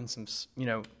by doing some,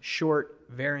 short,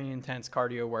 very intense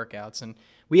cardio workouts. And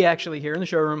we actually here in the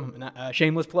showroom,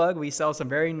 shameless plug, we sell some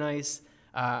very nice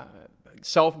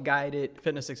self-guided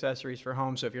fitness accessories for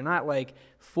home. So if you're not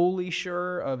fully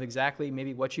sure of exactly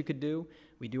maybe what you could do,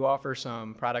 we do offer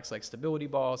some products like stability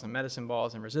balls and medicine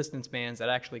balls and resistance bands that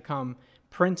actually come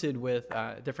printed with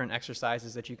different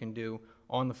exercises that you can do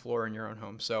on the floor in your own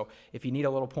home. So if you need a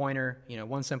little pointer,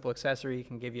 one simple accessory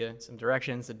can give you some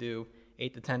directions to do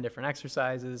 8 to 10 different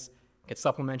exercises, can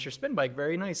supplement your spin bike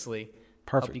very nicely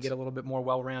help you Perfect. get a little bit more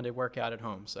well-rounded workout at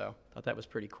home. So I thought that was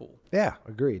pretty cool. Yeah,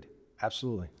 agreed.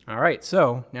 Absolutely. All right,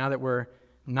 so now that we're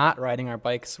not riding our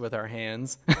bikes with our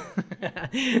hands,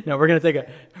 no, we're gonna take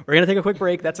a quick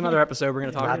break. That's another episode we're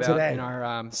gonna talk Not about today. in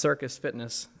our circus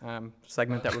fitness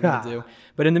segment that we're gonna do.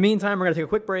 But in the meantime, we're gonna take a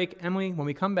quick break. Emily, when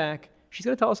we come back, she's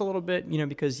gonna tell us a little bit,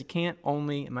 because you can't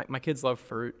only. My kids love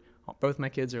fruit. Both my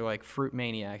kids are like fruit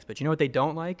maniacs, but you know what they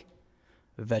don't like?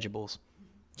 Vegetables.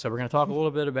 So we're gonna talk a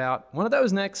little bit about one of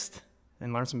those next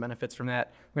and learn some benefits from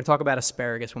that. We're going to talk about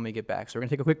asparagus when we get back. So we're going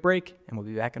to take a quick break, and we'll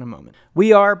be back in a moment.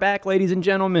 We are back, ladies and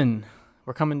gentlemen.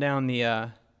 We're coming down the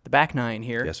back nine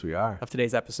here. Yes, we are. Of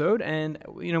today's episode. And,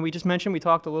 we just mentioned, we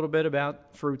talked a little bit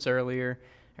about fruits earlier.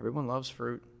 Everyone loves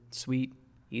fruit. It's sweet,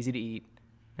 easy to eat.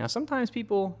 Now, sometimes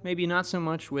people, maybe not so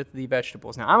much with the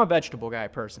vegetables. Now, I'm a vegetable guy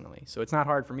personally, so it's not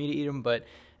hard for me to eat them. But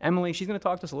Emily, she's going to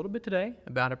talk to us a little bit today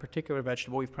about a particular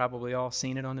vegetable. We've probably all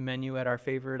seen it on the menu at our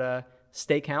favorite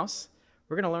steakhouse.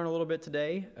 We're going to learn a little bit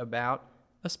today about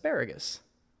asparagus.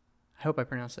 I hope I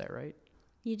pronounced that right.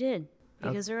 You did,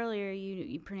 because earlier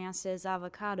you pronounced it as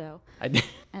avocado. I did.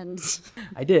 And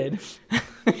I did.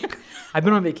 I've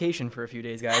been on vacation for a few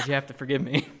days, guys. You have to forgive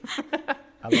me.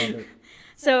 I love it.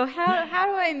 so how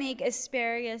do I make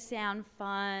asparagus sound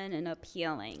fun and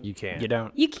appealing? You can. You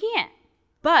don't. You can't.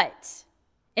 But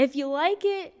if you like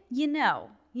it, you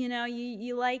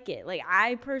like it. Like,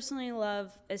 I personally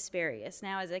love asparagus.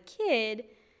 Now, as a kid,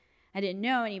 I didn't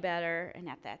know any better. And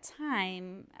at that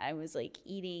time, I was like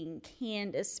eating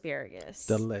canned asparagus.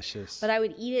 Delicious. But I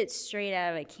would eat it straight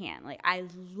out of a can. Like, I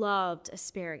loved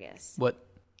asparagus. What?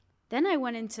 Then I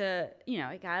went into,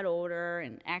 I got older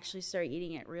and actually started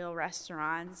eating at real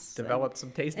restaurants. Developed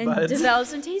some taste and buds. developed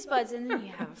some taste buds. And then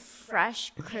you have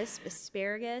fresh, crisp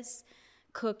asparagus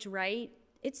cooked right.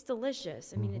 It's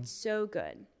delicious. I mean, it's so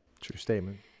good. True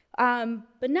statement.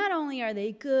 But not only are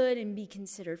they good and be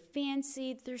considered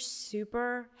fancy, they're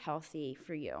super healthy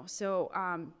for you. So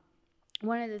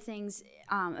one of the things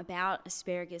about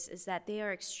asparagus is that they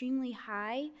are extremely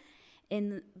high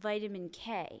in vitamin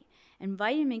K. And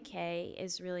vitamin K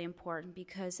is really important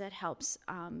because that helps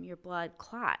your blood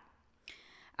clot.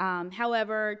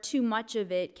 However, too much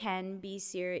of it can be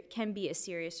a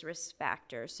serious risk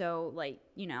factor. So, like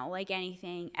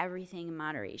anything, everything in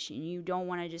moderation. You don't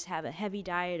want to just have a heavy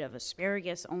diet of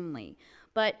asparagus only.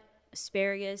 But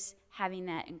asparagus, having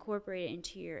that incorporated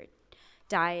into your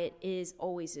diet is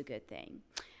always a good thing.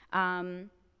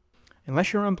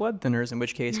 Unless you're on blood thinners, in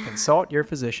which case consult your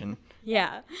physician.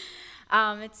 Yeah.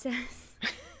 It says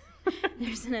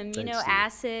there's an amino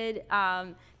acid.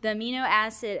 The amino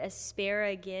acid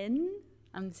asparagine,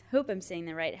 I hope I'm saying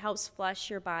that right, helps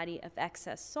flush your body of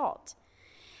excess salt.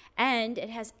 And it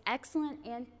has excellent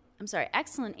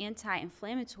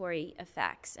anti-inflammatory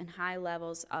effects and high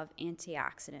levels of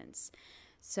antioxidants.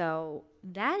 So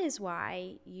that is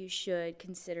why you should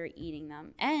consider eating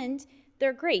them. And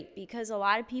they're great because a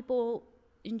lot of people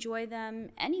enjoy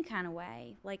them any kind of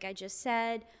way. Like I just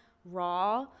said,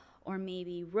 raw, or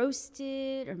maybe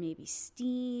roasted, or maybe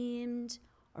steamed,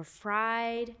 or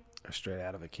fried. Or straight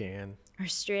out of a can.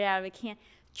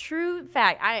 True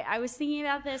fact. I was thinking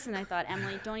about this and I thought,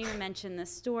 Emily, don't even mention this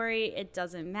story. It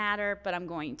doesn't matter, but I'm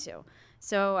going to.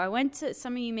 So I went to,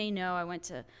 some of you may know, I went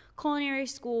to culinary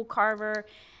school, Carver,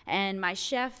 and my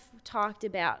chef talked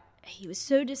about, he was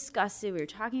so disgusted. We were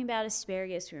talking about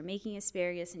asparagus. We were making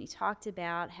asparagus, and he talked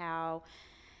about how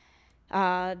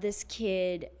this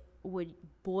kid would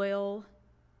boil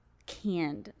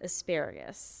canned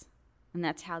asparagus. And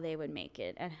that's how they would make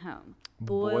it at home.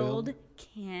 Boiled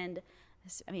canned.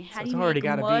 I mean, how do you already make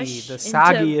gotta mush be the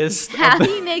soggiest into, how do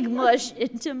you make mush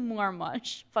into more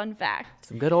mush? Fun fact.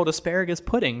 Some good old asparagus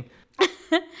pudding.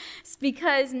 It's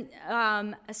because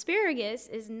asparagus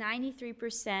is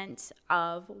 93%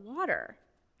 of water.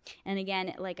 And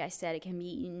again, like I said, it can be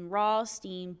eaten raw,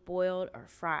 steamed, boiled, or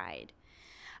fried.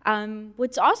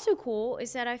 What's also cool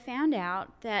is that I found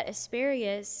out that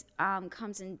asparagus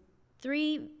comes in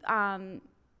 3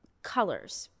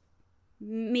 colors.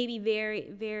 Maybe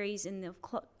varies in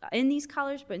these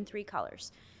colors, but in 3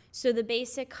 colors. So the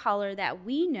basic color that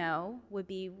we know would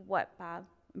be what, Bob?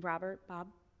 Robert?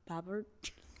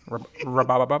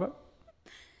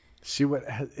 It's you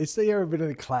ever been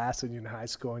in a class when you're in high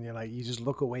school and you just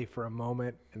look away for a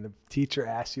moment and the teacher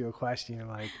asks you a question, you're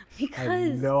like, I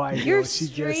have no idea you're what she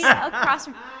straight just said. across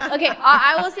from. Okay,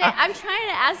 I will say I'm trying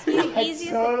to ask you the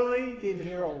easiest. Totally didn't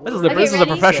hear a word. This is Okay, a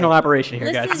ready? professional operation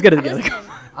here, guys. Let's get it together. Listen.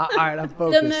 All right, I'm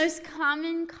focused. The most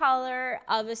common color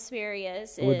of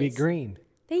asparagus it would be green.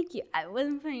 Thank you. I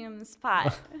wasn't putting you on the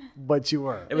spot. But you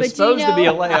were. It was But do you supposed to be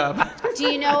a know-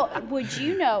 layup. Would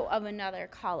you know of another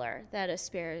color that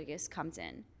asparagus comes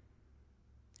in?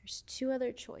 There's 2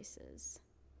 other choices.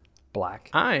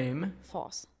 Black.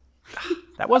 False.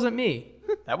 That wasn't me.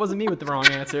 That wasn't me with the wrong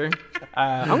answer.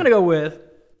 I'm going to go with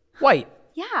white.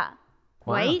 Yeah.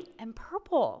 White and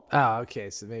purple. Oh, okay.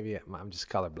 So maybe I'm just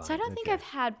colorblind. So I don't think Okay. I've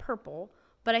had purple,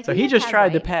 but I think So he I've just had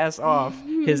tried to white. pass off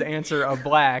his answer of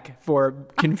black for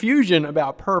confusion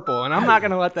about purple, and I'm not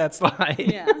going to let that slide.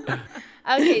 Yeah.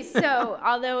 Okay, so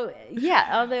although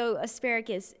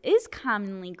asparagus is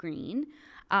commonly green,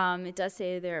 it does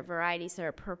say there are varieties that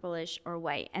are purplish or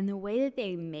white. And the way that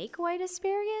they make white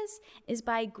asparagus is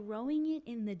by growing it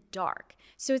in the dark.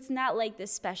 So it's not like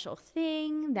this special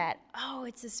thing that,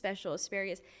 it's a special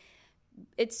asparagus.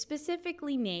 It's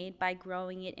specifically made by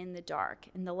growing it in the dark,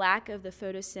 and the lack of the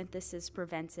photosynthesis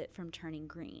prevents it from turning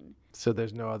green. So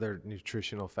there's no other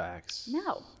nutritional facts.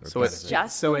 No. or So it's benefits.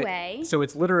 just the way. So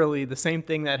it's literally the same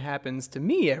thing that happens to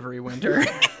me every winter.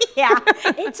 Yeah,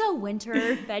 it's a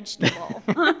winter vegetable.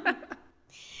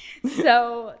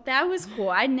 So that was cool.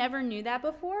 I never knew that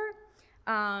before.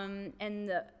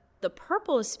 And the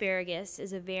purple asparagus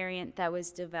is a variant that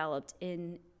was developed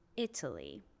in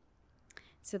Italy.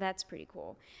 So that's pretty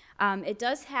cool. It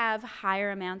does have higher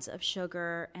amounts of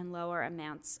sugar and lower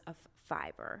amounts of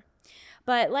fiber.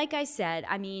 But like I said,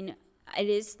 I mean, it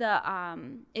is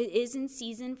in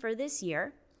season for this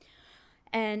year.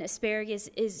 And asparagus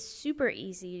is super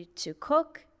easy to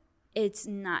cook. It's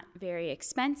not very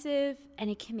expensive, and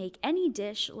it can make any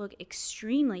dish look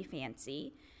extremely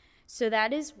fancy. So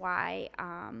that is why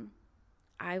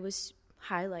I was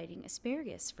highlighting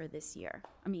asparagus for this year.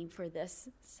 I mean, for this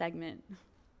segment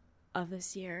of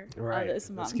this year, Right. of this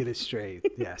month. Let's get it straight.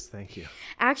 Yes, thank you.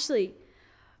 Actually,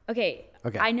 okay.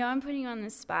 Okay. I know I'm putting you on the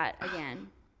spot again,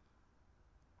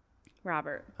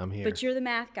 Robert. I'm here. But you're the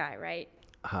math guy, right?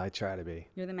 I try to be.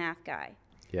 You're the math guy.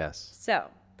 Yes. So,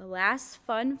 the last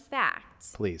fun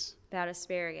fact Please. about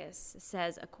asparagus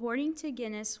says, according to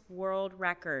Guinness World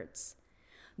Records,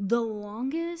 the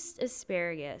longest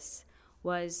asparagus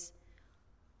was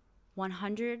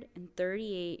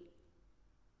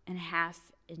 138.5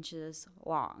 inches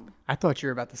long. I thought you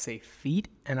were about to say feet,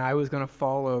 and I was going to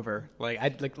fall over. Like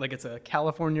it's a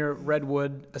California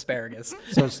redwood asparagus.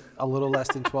 So it's a little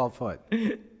less than 12 foot.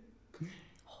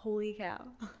 Holy cow.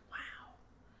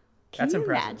 That's Can you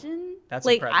impressive. imagine? That's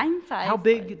like, impressive. I'm 5 How foot.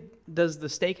 big does the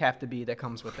steak have to be that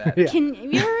comes with that? Yeah. Have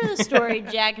you heard the story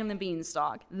Jack and the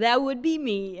Beanstalk? That would be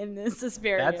me in this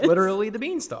asparagus. That's literally the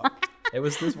beanstalk. It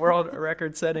was this world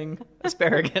record-setting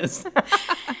asparagus.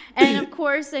 And of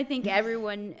course, I think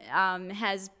everyone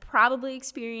has probably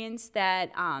experienced that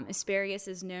asparagus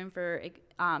is known for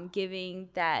giving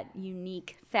that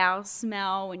unique foul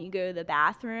smell when you go to the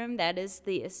bathroom. That is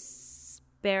the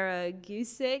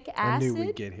asparagusic acid. I knew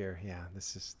we'd get here. Yeah,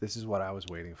 this is what I was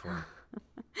waiting for.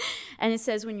 And it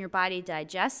says when your body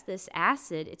digests this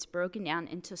acid, it's broken down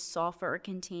into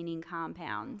sulfur-containing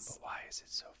compounds. Why is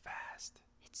it so fast?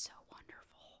 It's so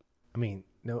wonderful. I mean,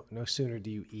 no sooner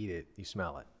do you eat it, you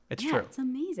smell it. It's Yeah, true. it's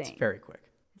amazing. It's very quick.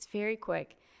 It's very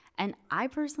quick. And I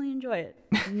personally enjoy it.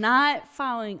 Not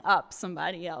following up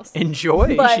somebody else,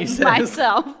 Enjoy, but she says.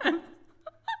 myself.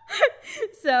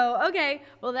 So, okay.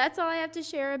 Well, that's all I have to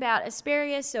share about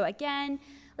asparagus. So, again,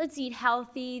 let's eat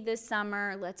healthy this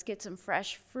summer. Let's get some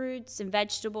fresh fruits and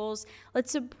vegetables.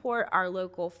 Let's support our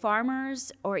local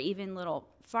farmers or even little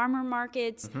farmer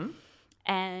markets.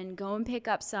 And go and pick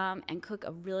up some and cook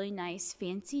a really nice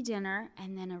fancy dinner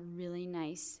and then a really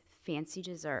nice fancy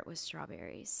dessert with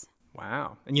strawberries.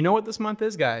 Wow. And you know what this month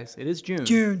is, guys? It is June.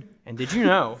 June. And did you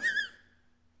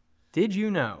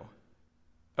know,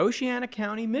 Oceana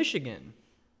County, Michigan,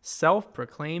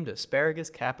 self-proclaimed asparagus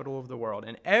capital of the world.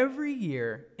 And every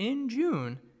year in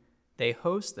June, they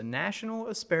host the National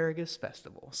Asparagus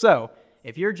Festival. So,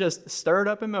 if you're just stirred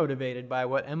up and motivated by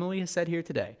what Emily has said here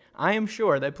today, I am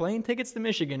sure that plane tickets to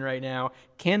Michigan right now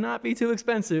cannot be too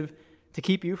expensive to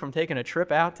keep you from taking a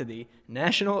trip out to the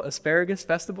National Asparagus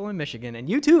Festival in Michigan. And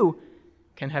you too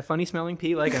can have funny smelling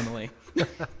pee like Emily.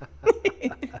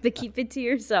 But keep it to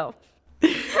yourself.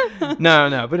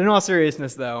 No. But in all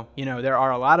seriousness, though, there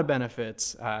are a lot of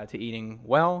benefits to eating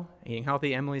well, eating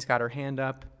healthy. Emily's got her hand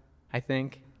up, I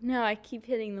think. No, I keep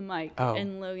hitting the mic, Oh.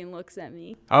 and Logan looks at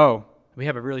me. Oh, we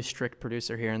have a really strict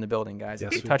producer here in the building, guys.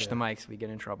 If Yes, we we touch do. the mics, we get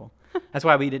in trouble. That's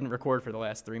why we didn't record for the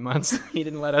last 3 months. He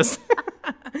didn't let us.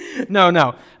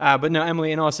 No. But no,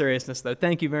 Emily, in all seriousness, though,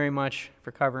 thank you very much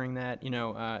for covering that.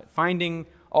 Finding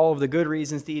all of the good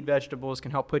reasons to eat vegetables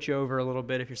can help put you over a little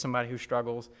bit if you're somebody who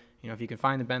struggles. If you can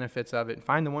find the benefits of it,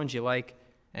 find the ones you like,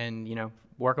 and,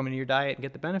 work them into your diet and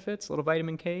get the benefits, a little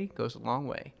vitamin K goes a long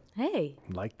way. Hey.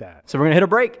 Like that. So we're going to hit a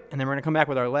break, and then we're going to come back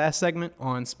with our last segment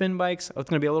on spin bikes. It's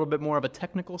going to be a little bit more of a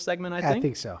technical segment, I think. I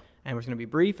think so. And we're going to be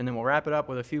brief, and then we'll wrap it up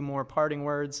with a few more parting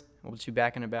words. We'll be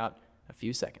back in about a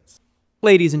few seconds.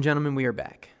 Ladies and gentlemen, we are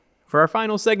back. For our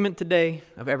final segment today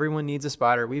of Everyone Needs a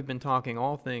Spotter, we've been talking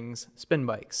all things spin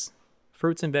bikes,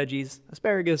 fruits and veggies,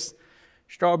 asparagus,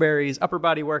 strawberries, upper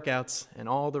body workouts, and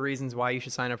all the reasons why you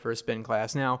should sign up for a spin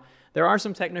class. Now, there are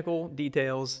some technical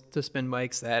details to spin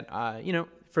bikes that,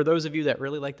 for those of you that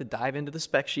really like to dive into the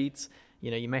spec sheets,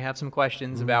 you may have some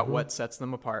questions about what sets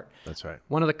them apart. That's right.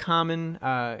 One of the common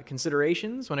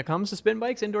considerations when it comes to spin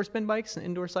bikes, and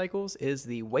indoor cycles, is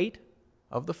the weight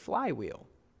of the flywheel.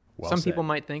 Well Some said. people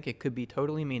might think it could be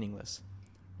totally meaningless.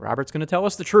 Robert's going to tell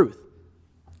us the truth.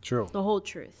 True. The whole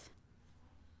truth.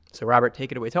 So, Robert,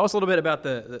 take it away. Tell us a little bit about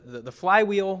the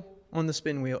flywheel on the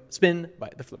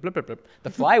the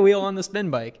flywheel on the spin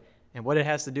bike, and what it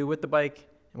has to do with the bike,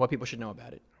 and what people should know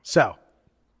about it. So,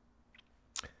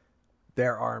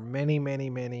 there are many, many,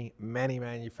 many, many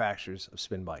manufacturers of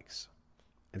spin bikes.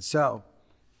 And so,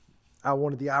 I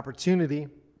wanted the opportunity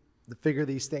to figure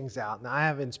these things out. Now, I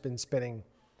haven't been spinning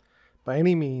by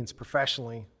any means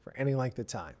professionally for any length of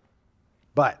time.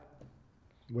 But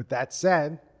with that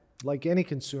said, like any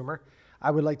consumer, I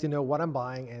would like to know what I'm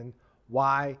buying and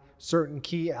why certain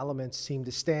key elements seem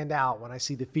to stand out when I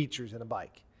see the features in a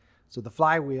bike. So the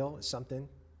flywheel is something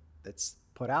that's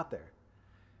put out there.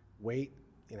 Weight,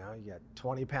 you got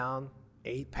 20 pound,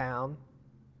 8 pound,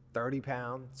 30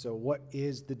 pound. So what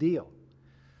is the deal?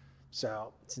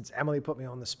 So since Emily put me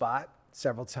on the spot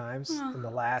several times in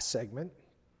the last segment,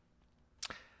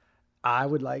 I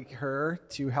would like her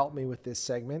to help me with this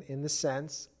segment in the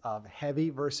sense of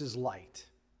heavy versus light.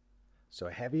 So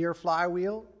a heavier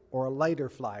flywheel or a lighter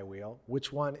flywheel,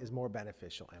 which one is more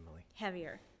beneficial, Emily?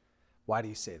 Heavier. Why do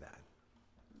you say that?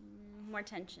 More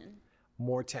tension.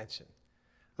 More tension.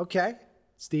 Okay.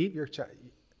 Steve,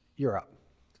 you're up.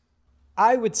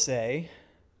 I would say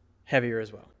heavier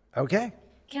as well. Okay.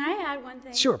 Can I add one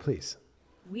thing? Sure, please.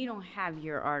 We don't have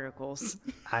your articles.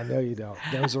 I know you don't.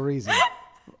 There's a reason.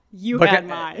 You But had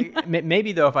mine.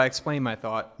 maybe, though, if I explain my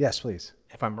thought, Yes, please.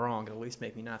 if I'm wrong, it'll at least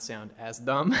make me not sound as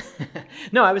dumb.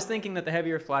 No, I was thinking that the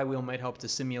heavier flywheel might help to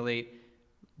simulate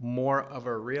more of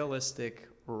a realistic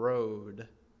road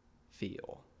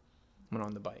feel when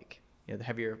on the bike. The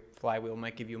heavier flywheel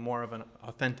might give you more of an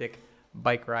authentic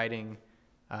bike riding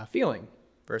feeling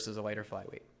versus a lighter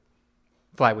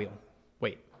flywheel.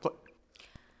 Wait.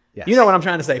 Yes. You know what I'm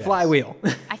trying to say, flywheel.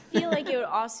 I feel like it would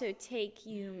also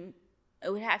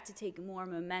it would have to take more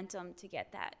momentum to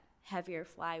get that heavier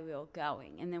flywheel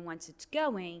going. And then once it's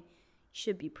going, it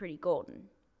should be pretty golden.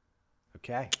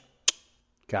 Okay.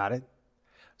 Got it.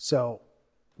 So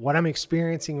what I'm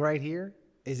experiencing right here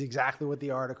is exactly what the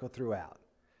article threw out.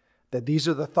 That these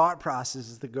are the thought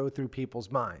processes that go through people's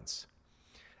minds.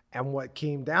 And what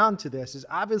came down to this is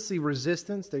obviously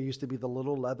resistance. There used to be the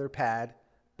little leather pad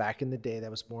back in the day.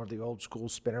 That was more of the old school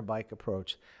spinner bike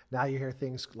approach. Now you hear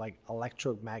things like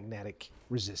electromagnetic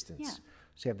resistance. Yeah.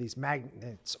 So you have these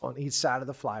magnets on each side of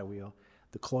the flywheel.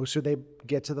 The closer they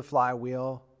get to the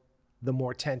flywheel, the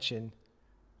more tension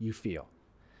you feel.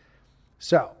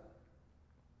 So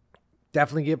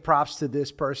definitely give props to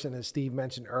this person, as Steve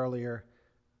mentioned earlier.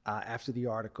 After the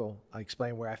article, I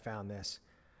explained where I found this.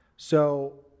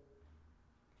 So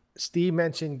Steve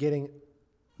mentioned getting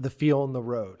the feel on the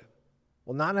road.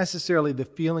 Well, not necessarily the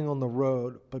feeling on the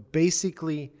road, but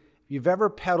basically, if you've ever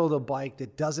pedaled a bike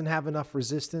that doesn't have enough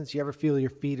resistance, you ever feel your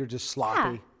feet are just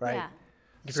sloppy, right? Yeah.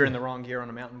 If you're in the wrong gear on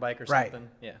a mountain bike or Right. something.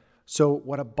 Yeah. So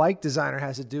what a bike designer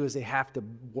has to do is they have to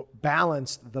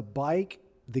balance the bike,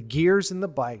 the gears in the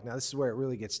bike. Now, this is where it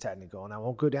really gets technical, and I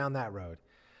won't go down that road.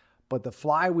 But the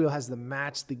flywheel has to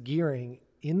match the gearing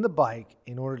in the bike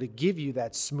in order to give you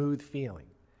that smooth feeling,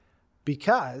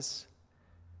 because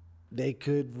they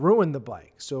could ruin the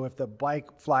bike. So if the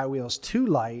bike flywheel is too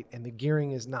light and the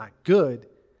gearing is not good,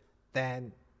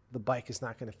 then the bike is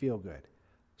not going to feel good.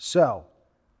 So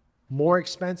more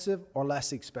expensive or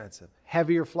less expensive?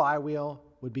 Heavier flywheel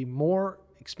would be more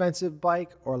expensive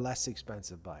bike or less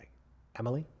expensive bike?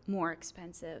 Emily? More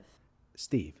expensive.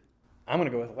 Steve? I'm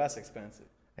going to go with less expensive.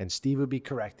 And Steve would be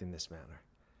correct in this manner.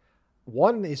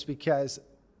 One is because,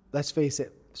 let's face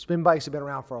it, spin bikes have been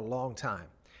around for a long time.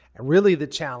 And really the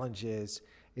challenge is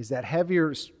that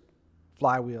heavier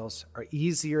flywheels are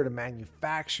easier to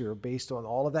manufacture based on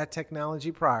all of that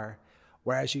technology prior,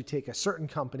 whereas you take a certain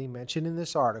company mentioned in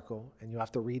this article, and you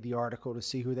have to read the article to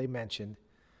see who they mentioned,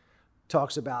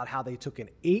 talks about how they took an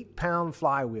 8-pound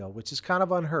flywheel, which is kind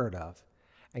of unheard of,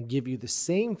 and give you the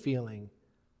same feeling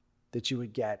that you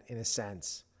would get, in a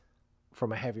sense,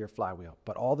 from a heavier flywheel.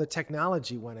 But all the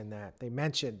technology went in that. They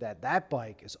mentioned that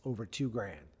bike is over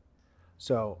 $2,000.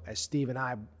 So as Steve and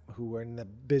I, who are in the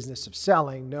business of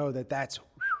selling, know that that's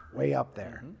way up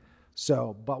there. Mm-hmm.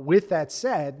 So, but with that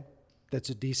said, that's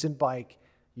a decent bike.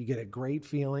 You get a great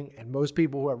feeling. And most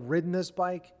people who have ridden this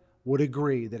bike would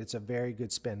agree that it's a very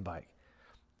good spin bike.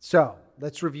 So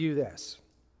let's review this.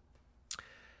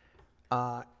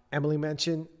 Emily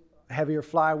mentioned heavier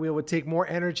flywheel would take more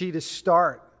energy to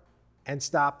start and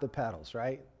stop the pedals,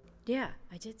 right? Yeah,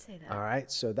 I did say that. All right.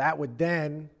 So that would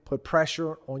then put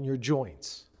pressure on your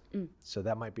joints. So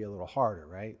that might be a little harder,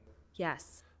 right?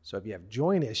 Yes. So if you have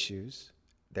joint issues,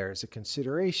 there's a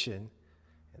consideration.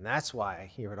 And that's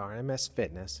why here at RMS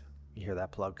Fitness, you hear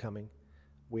that plug coming,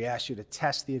 we ask you to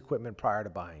test the equipment prior to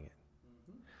buying it.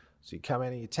 So you come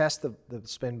in and you test the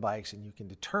spin bikes, and you can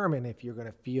determine if you're going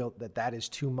to feel that is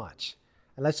too much.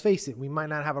 And let's face it, we might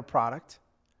not have a product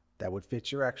that would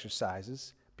fit your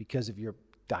exercises because of your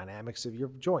dynamics of your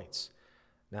joints.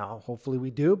 Now, hopefully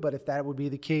we do, but if that would be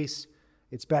the case,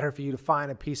 it's better for you to find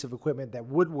a piece of equipment that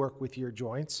would work with your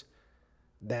joints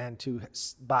than to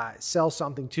sell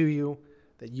something to you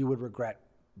that you would regret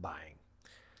buying.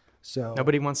 So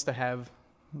nobody wants to have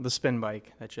the spin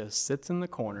bike that just sits in the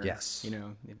corner. Yes. You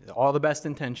know, all the best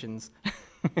intentions.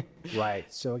 Right.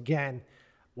 So again,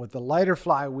 with the lighter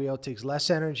flywheel, it takes less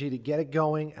energy to get it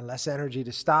going and less energy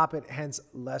to stop it, hence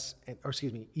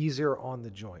easier on the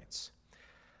joints.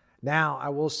 Now, I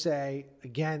will say,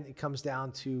 again, it comes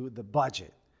down to the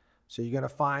budget. So you're going to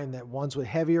find that ones with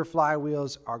heavier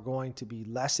flywheels are going to be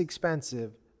less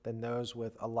expensive than those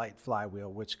with a light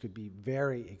flywheel, which could be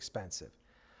very expensive.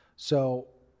 So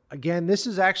again, this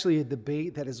is actually a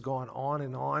debate that has gone on,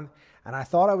 and I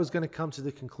thought I was going to come to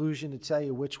the conclusion to tell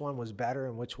you which one was better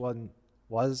and which one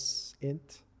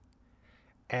wasn't.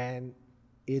 And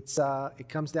it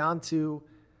comes down to,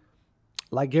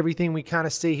 like everything we kind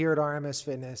of say here at RMS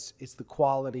Fitness, it's the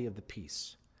quality of the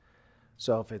piece.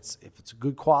 So if it's a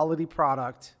good quality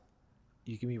product,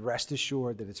 you can be rest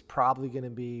assured that it's probably going to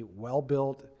be well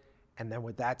built. And then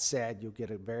with that said, you'll get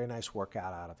a very nice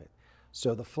workout out of it.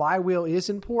 So the flywheel is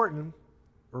important.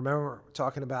 Remember, we're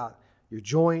talking about your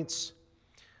joints.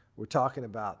 We're talking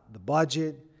about the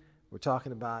budget. We're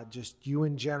talking about just you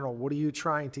in general. What are you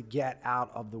trying to get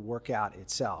out of the workout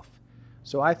itself?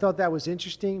 So I thought that was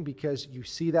interesting because you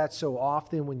see that so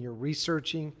often when you're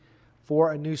researching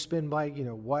for a new spin bike. You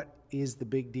know, what is the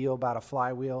big deal about a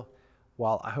flywheel?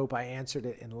 Well, I hope I answered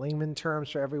it in layman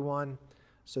terms for everyone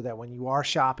so that when you are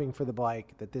shopping for the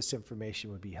bike, that this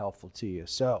information would be helpful to you.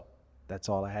 So that's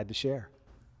all I had to share.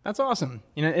 That's awesome.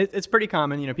 You know, it's pretty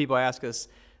common. You know, people ask us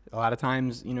a lot of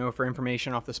times, you know, for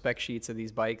information off the spec sheets of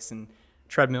these bikes and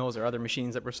treadmills or other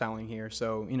machines that we're selling here.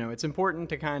 So, you know, it's important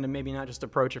to kind of maybe not just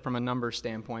approach it from a numbers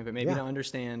standpoint, but maybe to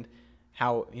understand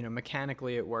how, you know,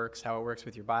 mechanically it works, how it works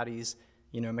with your body's,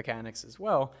 you know, mechanics as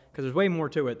well. Because there's way more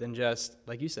to it than just,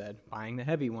 like you said, buying the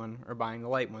heavy one or buying the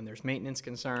light one. There's maintenance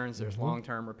concerns. There's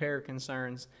long-term repair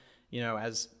concerns. You know,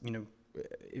 as, you know,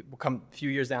 it will come a few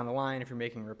years down the line, if you're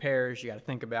making repairs, you got to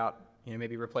think about, you know,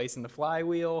 maybe replacing the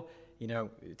flywheel, you know,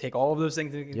 take all of those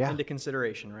things into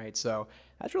consideration, right? So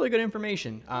that's really good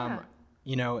information.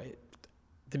 You know,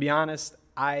 to be honest,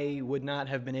 I would not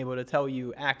have been able to tell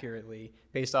you accurately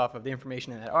based off of the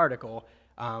information in that article,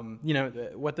 you know,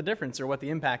 what the difference or what the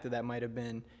impact of that might have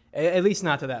been, at least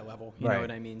not to that level, you know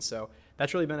what I mean? So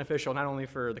that's really beneficial, not only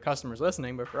for the customers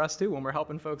listening, but for us too, when we're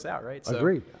helping folks out, right? So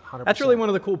agreed, 100%. That's really one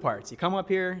of the cool parts. You come up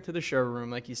here to the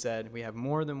showroom, like you said, we have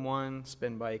more than one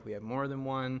spin bike, we have more than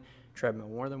one treadmill,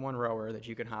 more than one rower that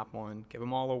you can hop on, give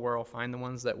them all a whirl, find the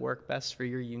ones that work best for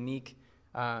your unique,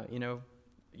 you know,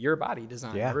 your body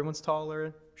design. Everyone's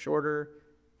taller, shorter,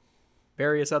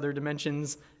 various other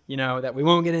dimensions, you know, that we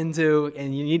won't get into,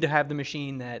 and you need to have the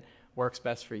machine that works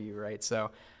best for you, right?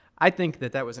 So I think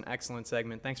that was an excellent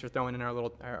segment. Thanks for throwing in our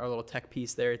little tech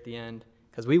piece there at the end,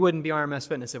 because we wouldn't be RMS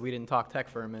Fitness if we didn't talk tech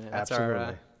for a minute.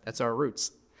 Absolutely. That's our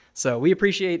roots. So we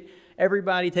appreciate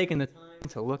everybody taking the time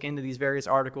to look into these various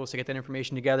articles to get that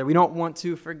information together. We don't want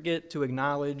to forget to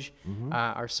acknowledge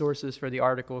our sources for the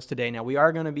articles today. Now, we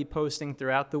are going to be posting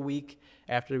throughout the week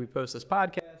after we post this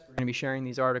podcast. We're going to be sharing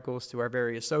these articles to our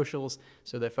various socials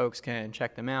so that folks can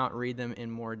check them out, read them in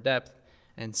more depth,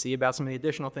 and see about some of the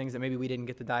additional things that maybe we didn't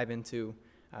get to dive into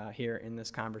here in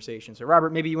this conversation. So,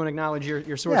 Robert, maybe you want to acknowledge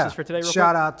your sources for today real quick?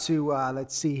 Shout out to,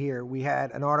 let's see here. We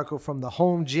had an article from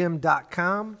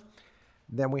thehomegym.com.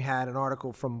 Then we had an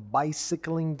article from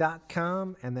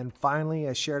bicycling.com. And then finally,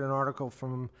 I shared an article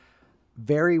from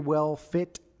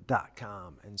verywellfit.com.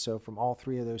 rmsfitness.com. And so from all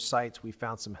three of those sites, we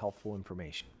found some helpful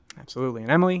information. Absolutely.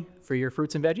 And Emily, for your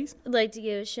fruits and veggies? I'd like to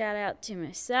give a shout out to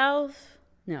myself.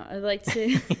 No, I'd like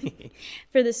to,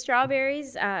 for the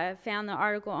strawberries, I found the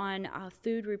article on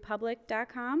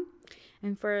foodrepublic.com.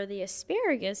 And for the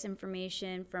asparagus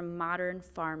information from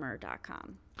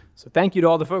modernfarmer.com. So thank you to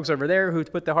all the folks over there who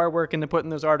put the hard work into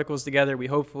putting those articles together. We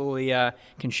hopefully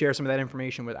can share some of that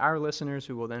information with our listeners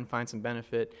who will then find some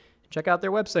benefit. Check out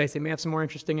their websites. They may have some more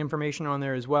interesting information on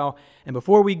there as well. And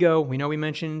before we go, we know we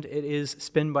mentioned it is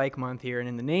Spin Bike Month here. And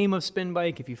in the name of Spin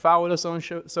Bike, if you followed us on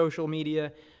social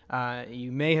media,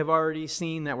 you may have already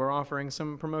seen that we're offering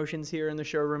some promotions here in the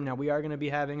showroom. Now, we are going to be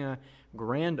having a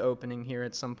grand opening here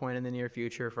at some point in the near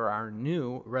future for our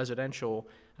new residential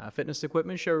fitness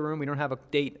equipment showroom. We don't have a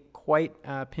date quite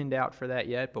pinned out for that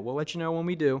yet, but we'll let you know when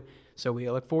we do. So we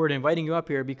look forward to inviting you up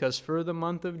here because for the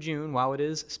month of June, while it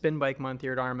is Spin Bike Month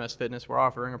here at RMS Fitness, we're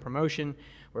offering a promotion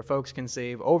where folks can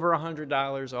save over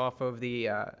 $100 off of the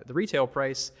retail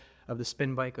price of the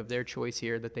spin bike of their choice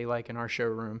here that they like in our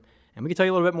showroom. And we can tell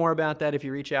you a little bit more about that if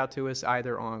you reach out to us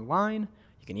either online.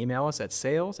 You can email us at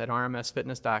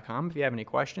sales@rmsfitness.com if you have any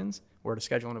questions, or to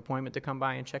schedule an appointment to come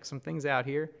by and check some things out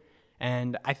here.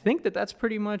 And I think that's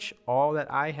pretty much all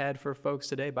that I had for folks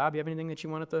today. Bob, you have anything that you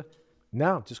wanted to?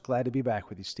 No, just glad to be back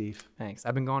with you, Steve. Thanks.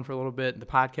 I've been gone for a little bit. The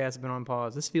podcast has been on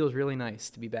pause. This feels really nice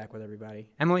to be back with everybody.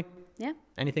 Emily? Yeah.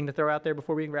 Anything to throw out there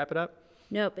before we wrap it up?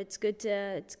 Nope. It's good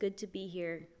to be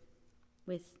here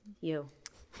with you.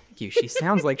 Thank you. She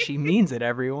sounds like she means it,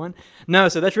 everyone. No,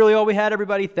 so that's really all we had,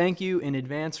 everybody. Thank you in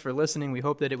advance for listening. We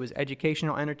hope that it was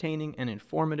educational, entertaining, and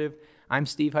informative. I'm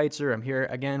Steve Heitzer. I'm here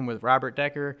again with Robert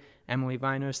Decker, Emily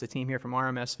Vinos, the team here from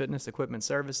RMS Fitness Equipment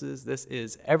Services. This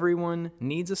is Everyone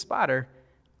Needs a Spotter.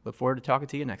 Look forward to talking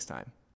to you next time.